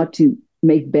 you start to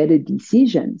make better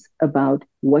decisions about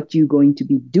what you're going to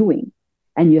be doing.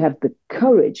 And you have the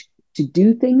courage to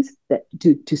do things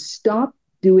to stop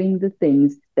doing the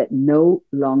things that no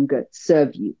longer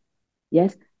serve you.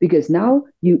 Yes, because now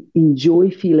you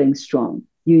enjoy feeling strong,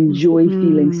 you enjoy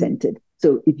feeling Mm-hmm. centered.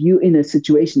 So if you're in a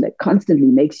situation that constantly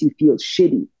makes you feel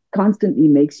shitty, constantly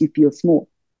makes you feel small,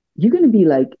 you're going to be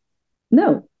like,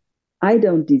 no, I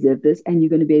don't deserve this. And you're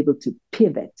going to be able to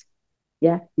pivot.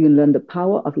 Yeah, you can learn the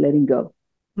power of letting go.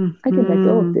 I can let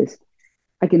go of Mm-hmm. this.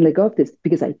 I can let go of this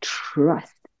because I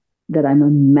trust that I'm a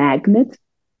magnet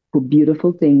for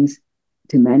beautiful things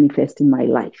to manifest in my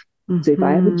life. So if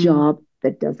I have a Mm-hmm. job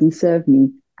that doesn't serve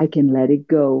me, I can let it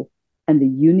go. And the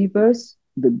universe,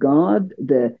 the God,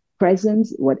 the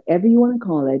presence, whatever you want to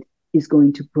call it, is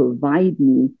going to provide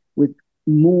me with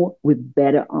more, with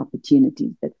better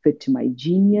opportunities that fit to my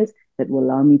genius, that will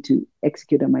allow me to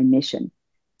execute on my mission.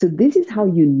 So this is how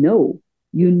you know.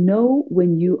 You know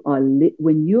when you are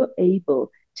when you're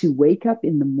able to wake up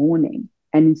in the morning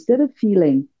and instead of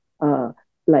feeling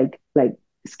like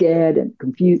scared and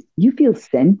confused, you feel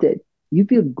centered, you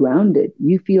feel grounded,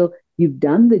 you feel you've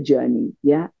done the journey,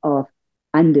 yeah, of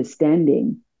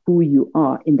understanding who you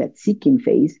are in that seeking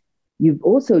phase. You've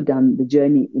also done the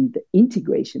journey in the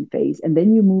integration phase, and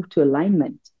then you move to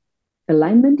alignment.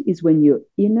 Alignment is when your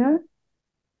inner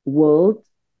world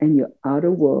and your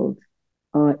outer world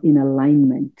are in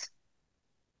alignment.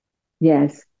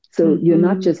 Yes. So you're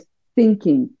not Mm-hmm. just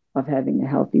thinking of having a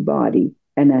healthy body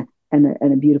and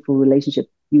a beautiful relationship.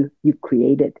 You've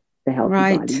created the healthy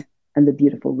body Right. and the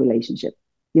beautiful relationship.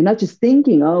 You're not just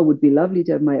thinking, oh, it would be lovely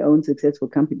to have my own successful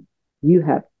company. You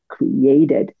have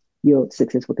created your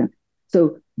successful company.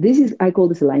 So this is, I call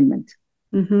this alignment.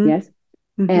 Mm-hmm. Yes.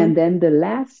 Mm-hmm. And then the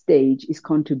last stage is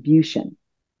contribution.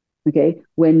 Okay.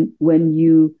 When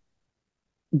you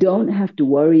don't have to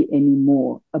worry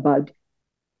anymore about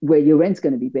where your rent's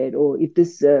going to be paid or if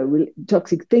this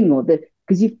toxic thing or that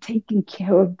because you've taken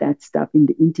care of that stuff in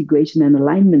the integration and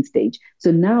alignment stage.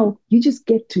 So now you just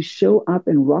get to show up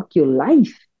and rock your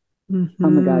life. Oh my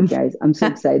Mm-hmm. God, guys, I'm so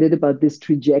excited about this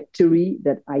trajectory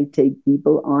that I take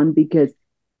people on because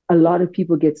a lot of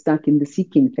people get stuck in the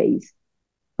seeking phase,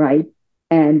 right?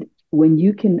 And when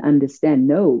you can understand,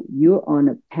 no, you're on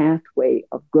a pathway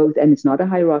of growth and it's not a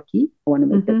hierarchy. I want to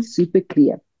make that Mm-hmm. super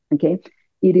clear. Okay.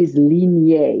 It is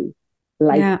linear,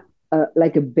 Yeah.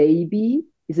 like a baby.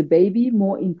 Is a baby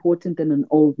more important than an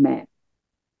old man?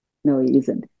 No, it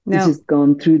isn't. It's No. just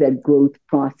gone through that growth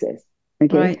process.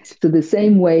 Okay. Right. So the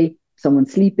same way someone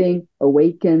sleeping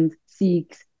awakens,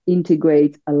 seeks,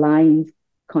 integrates, aligns,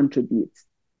 contributes,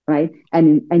 right?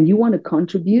 And you want to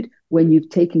contribute when you've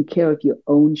taken care of your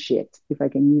own shit, if I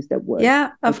can use that word.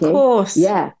 Yeah, of Okay. course.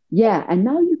 Yeah. Yeah. And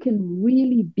now you can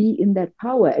really be in that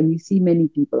power. And you see many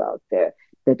people out there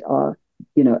that are,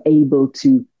 able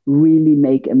to really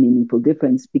make a meaningful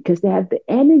difference because they have the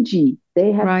energy,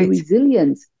 they have the Right.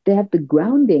 resilience, they have the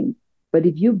grounding. But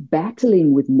if you're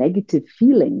battling with negative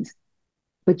feelings,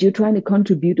 but you're trying to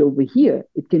contribute over here,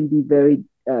 it can be very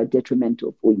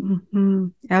detrimental for you. Mm-hmm.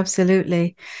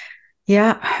 Absolutely.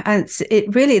 Yeah. And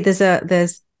it really,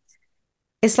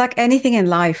 it's like anything in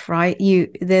life, right?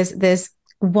 There's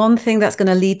one thing that's going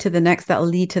to lead to the next, that'll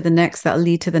lead to the next, that'll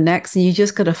lead to the next. And you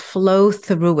just got to flow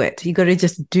through it. You got to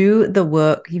just do the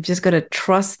work. You've just got to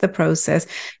trust the process.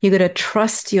 You got to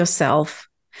trust yourself.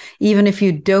 Even if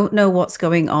you don't know what's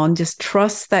going on, just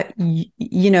trust that,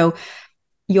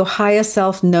 your higher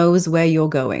self knows where you're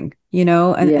going,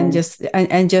 and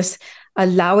Yes. just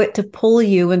allow it to pull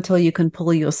you until you can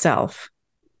pull yourself.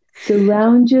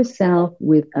 Surround yourself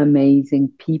with amazing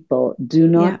people. Do Yeah.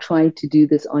 not try to do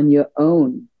this on your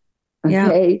own. Yeah.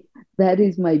 Okay. That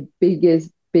is my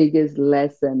biggest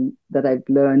lesson that I've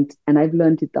learned. And I've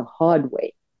learned it the hard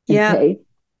way. Yeah. Okay.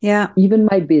 Yeah. Even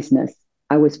my business,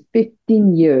 I was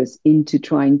 15 years into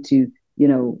trying to,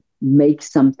 make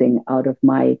something out of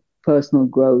my personal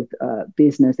growth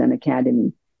business and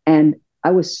academy. And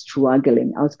I was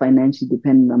struggling. I was financially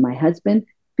dependent on my husband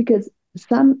because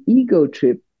some ego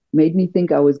trip made me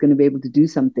think I was going to be able to do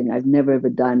something I've never ever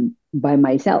done by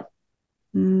myself.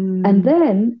 And Mm.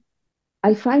 then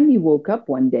I finally woke up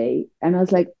one day and I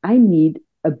was like, I need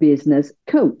a business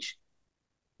coach.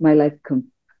 My life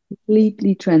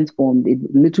completely transformed. It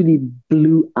literally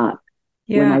blew up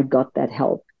when I Yeah. got that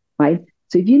help, right?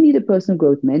 So if you need a personal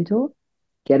growth mentor,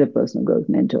 get a personal growth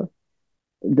mentor.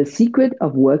 The secret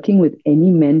of working with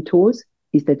any mentors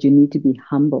is that you need to be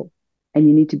humble and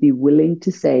you need to be willing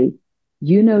to say,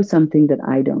 you know something that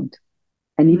I don't.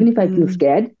 And even if I feel Mm-hmm.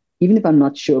 scared, even if I'm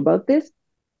not sure about this,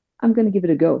 I'm going to give it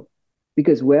a go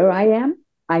because where I am,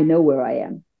 I know where I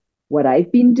am. What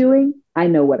I've been doing, I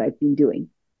know what I've been doing.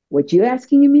 What you're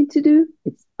asking me to do,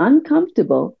 it's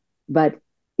uncomfortable, but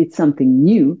it's something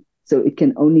new. So it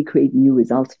can only create new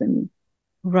results for me.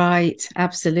 Right,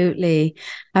 absolutely.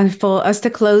 And for us to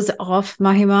close off,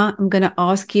 Mahima, I'm going to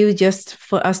ask you just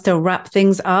for us to wrap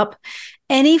things up.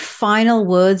 Any final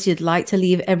words you'd like to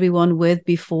leave everyone with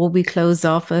before we close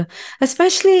off?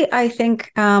 Especially, I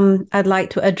think I'd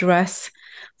like to address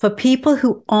for people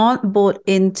who aren't bought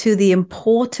into the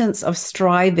importance of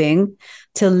striving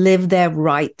to live their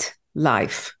right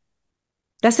life.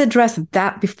 Let's address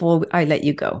that before I let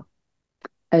you go.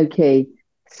 Okay.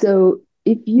 So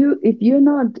if you're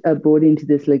not brought into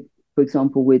this, like for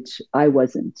example, which I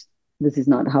wasn't, this is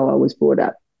not how I was brought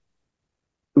up.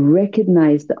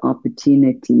 Recognize the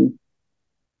opportunity.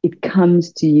 It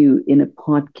comes to you in a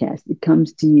podcast. It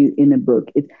comes to you in a book.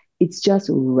 It's just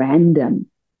random.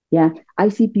 Yeah. I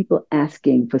see people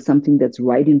asking for something that's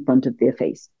right in front of their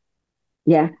face.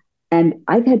 Yeah. And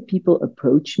I've had people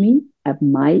approach me at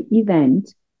my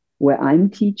event where I'm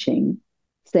teaching,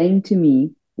 saying to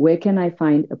me, where can I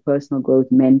find a personal growth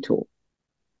mentor?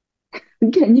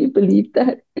 Can you believe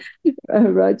that?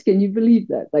 Raj, can you believe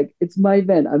that? Like it's my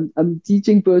event. I'm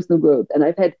teaching personal growth. And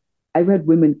I've had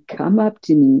women come up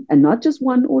to me and not just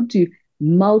one or two,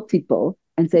 multiple,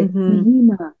 and say, Mm-hmm.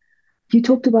 Mahima, you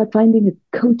talked about finding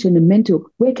a coach and a mentor.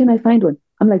 Where can I find one?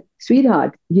 I'm like,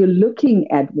 sweetheart, you're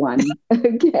looking at one.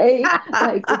 Okay.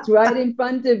 Like it's right in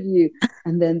front of you.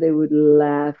 And then they would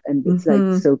laugh and it's like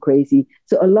Mm-hmm. so crazy.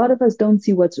 So a lot of us don't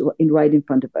see what's right in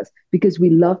front of us because we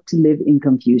love to live in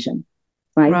confusion,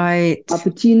 right? Right.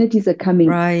 Opportunities are coming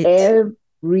Right.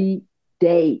 every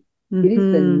day. It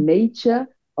is the Mm-hmm. nature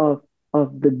of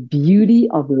the beauty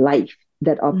of life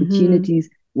that Mm-hmm. opportunities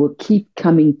will keep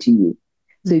coming to you.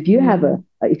 So Mm-hmm.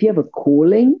 if you have a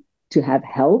calling to have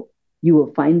help, you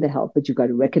will find the help, but you've got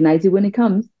to recognize it when it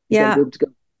comes. You got to be Yeah. able to go,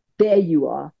 there you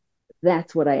are.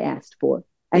 That's what I asked for.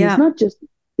 And it's Yeah. not just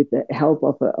with the help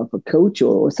of a coach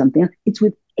or something, it's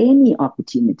with any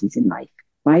opportunities in life,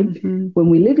 right? Mm-hmm. When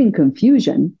we live in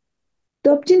confusion,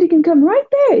 the opportunity can come right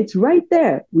there. It's right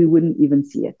there. We wouldn't even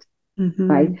see it,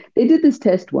 right? Mm-hmm. They did this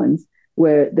test once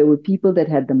where there were people that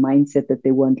had the mindset that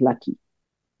they weren't lucky.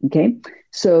 Okay.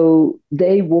 So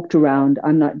they walked around,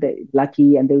 I'm not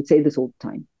lucky, and they would say this all the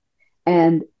time.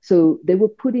 And so they were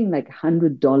putting like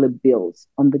 $100 bills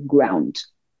on the ground.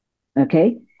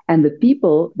 Okay. And the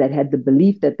people that had the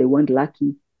belief that they weren't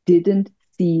lucky didn't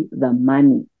see the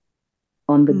money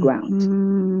on the ground.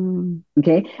 Mm-hmm.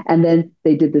 Okay. And then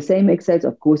they did the same exercise,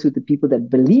 of course, with the people that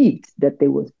believed that they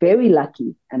were very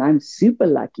lucky and I'm super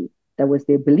lucky. That was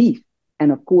their belief.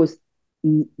 And of course,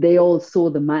 they all saw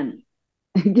the money,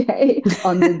 okay,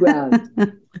 on the ground.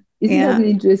 Isn't that Yeah. an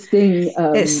interesting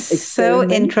It's so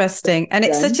experiment interesting. And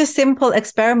it's such done? a simple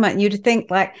experiment. You'd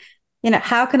think like,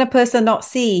 how can a person not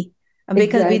see? And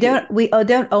because Exactly. we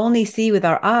don't only see with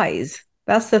our eyes.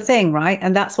 That's the thing, right?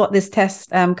 And that's what this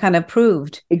test kind of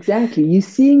proved. Exactly. You're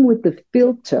seeing with the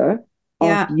filter of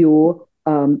Yeah. your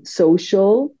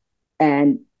social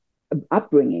and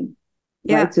upbringing,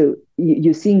 right? Yeah. So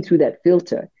you're seeing through that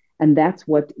filter. And that's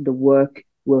what the work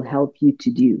will help you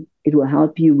to do. It will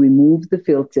help you remove the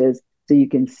filters so you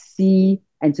can see.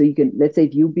 And so you can, let's say,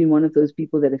 if you've been one of those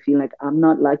people that are feeling like, I'm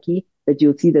not lucky, that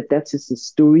you'll see that that's just a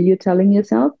story you're telling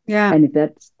yourself. Yeah. And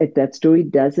if that story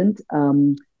doesn't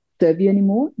serve you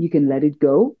anymore, you can let it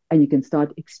go and you can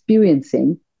start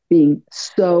experiencing being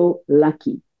so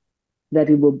lucky that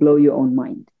it will blow your own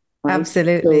mind, right? So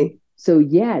Absolutely. so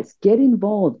yes, get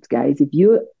involved, guys. If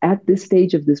you're at this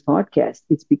stage of this podcast,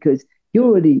 it's because you're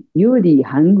already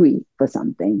hungry for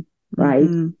something, right?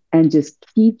 Mm-hmm. And just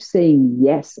keep saying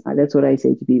yes. That's what I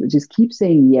say to people. Just keep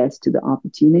saying yes to the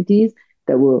opportunities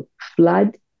that will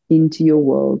flood into your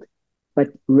world, but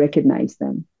recognize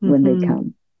them when they Mm-hmm.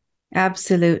 come.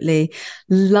 Absolutely.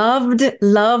 Loved,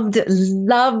 loved,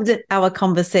 loved our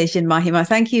conversation, Mahima.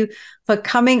 Thank you for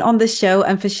coming on the show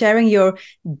and for sharing your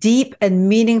deep and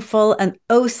meaningful and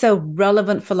oh so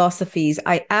relevant philosophies.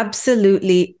 I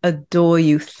absolutely adore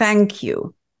you. Thank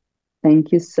you.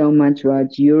 Thank you so much,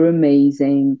 Raj. You're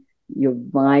amazing. Your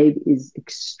vibe is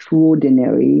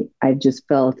extraordinary. I've just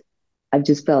felt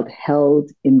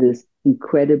held in this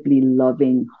incredibly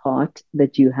loving heart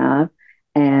that you have.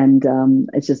 And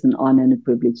it's just an honor and a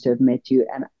privilege to have met you.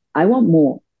 And I want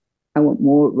more. I want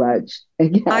more, Raj.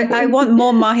 I want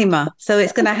more Mahima. So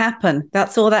it's going to happen.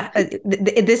 That's all that.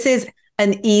 This is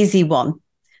an easy one.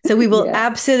 So we will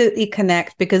absolutely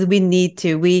connect because we need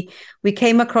to. We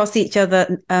came across each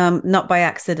other not by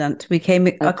accident. We came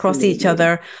across each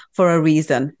other for a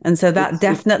reason. And so that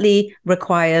definitely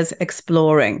requires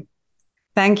exploring.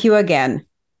 Thank you again.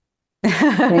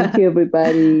 Thank you,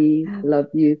 everybody. Love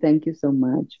you. Thank you so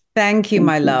much. Thank you,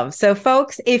 my love. So,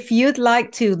 folks, if you'd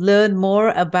like to learn more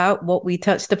about what we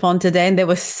touched upon today, and there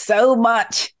was so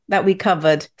much that we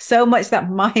covered, so much that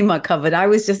Mahima covered. I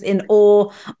was just in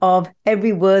awe of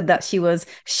every word that she was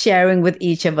sharing with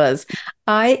each of us.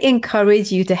 I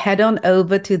encourage you to head on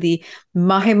over to the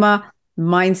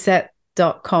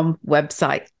mahimamindset.com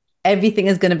website. Everything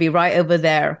is going to be right over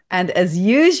there. And as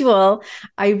usual,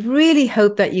 I really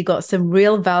hope that you got some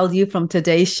real value from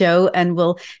today's show and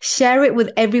will share it with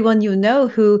everyone you know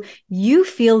who you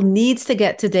feel needs to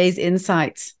get today's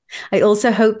insights. I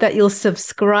also hope that you'll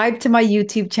subscribe to my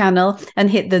YouTube channel and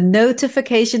hit the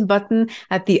notification button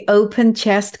at the Open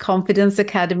Chest Confidence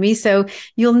Academy so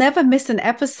you'll never miss an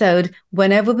episode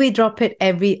whenever we drop it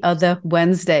every other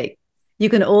Wednesday. You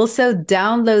can also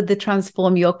download the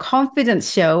Transform Your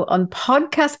Confidence show on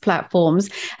podcast platforms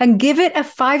and give it a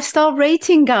 5-star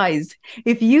rating, guys.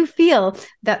 If you feel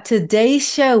that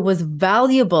today's show was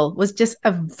valuable, was just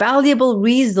a valuable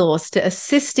resource to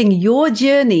assisting your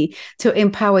journey to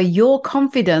empower your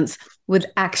confidence with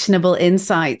actionable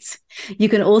insights. You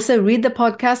can also read the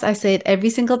podcast. I say it every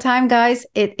single time, guys.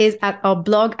 It is at our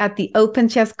blog at the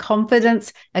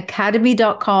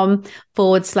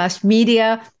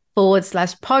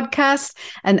openchestconfidenceacademy.com/media/podcast.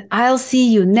 And I'll see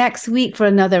you next week for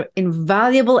another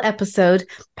invaluable episode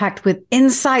packed with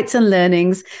insights and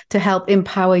learnings to help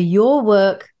empower your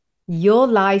work, your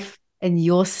life, and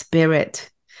your spirit.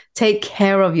 Take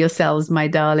care of yourselves, my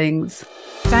darlings.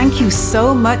 Thank you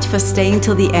so much for staying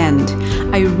till the end.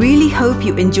 I really hope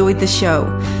you enjoyed the show.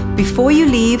 Before you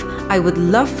leave, I would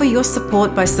love for your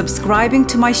support by subscribing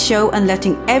to my show and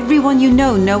letting everyone you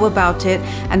know about it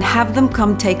and have them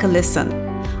come take a listen.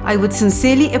 I would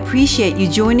sincerely appreciate you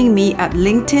joining me at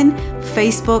LinkedIn,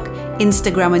 Facebook,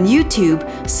 Instagram, and YouTube.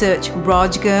 Search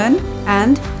Raj Gurn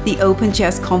and the Open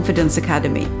Chest Confidence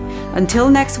Academy.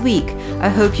 Until next week, I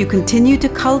hope you continue to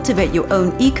cultivate your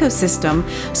own ecosystem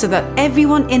so that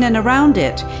everyone in and around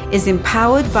it is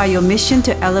empowered by your mission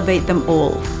to elevate them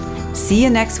all. See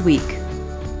you next week.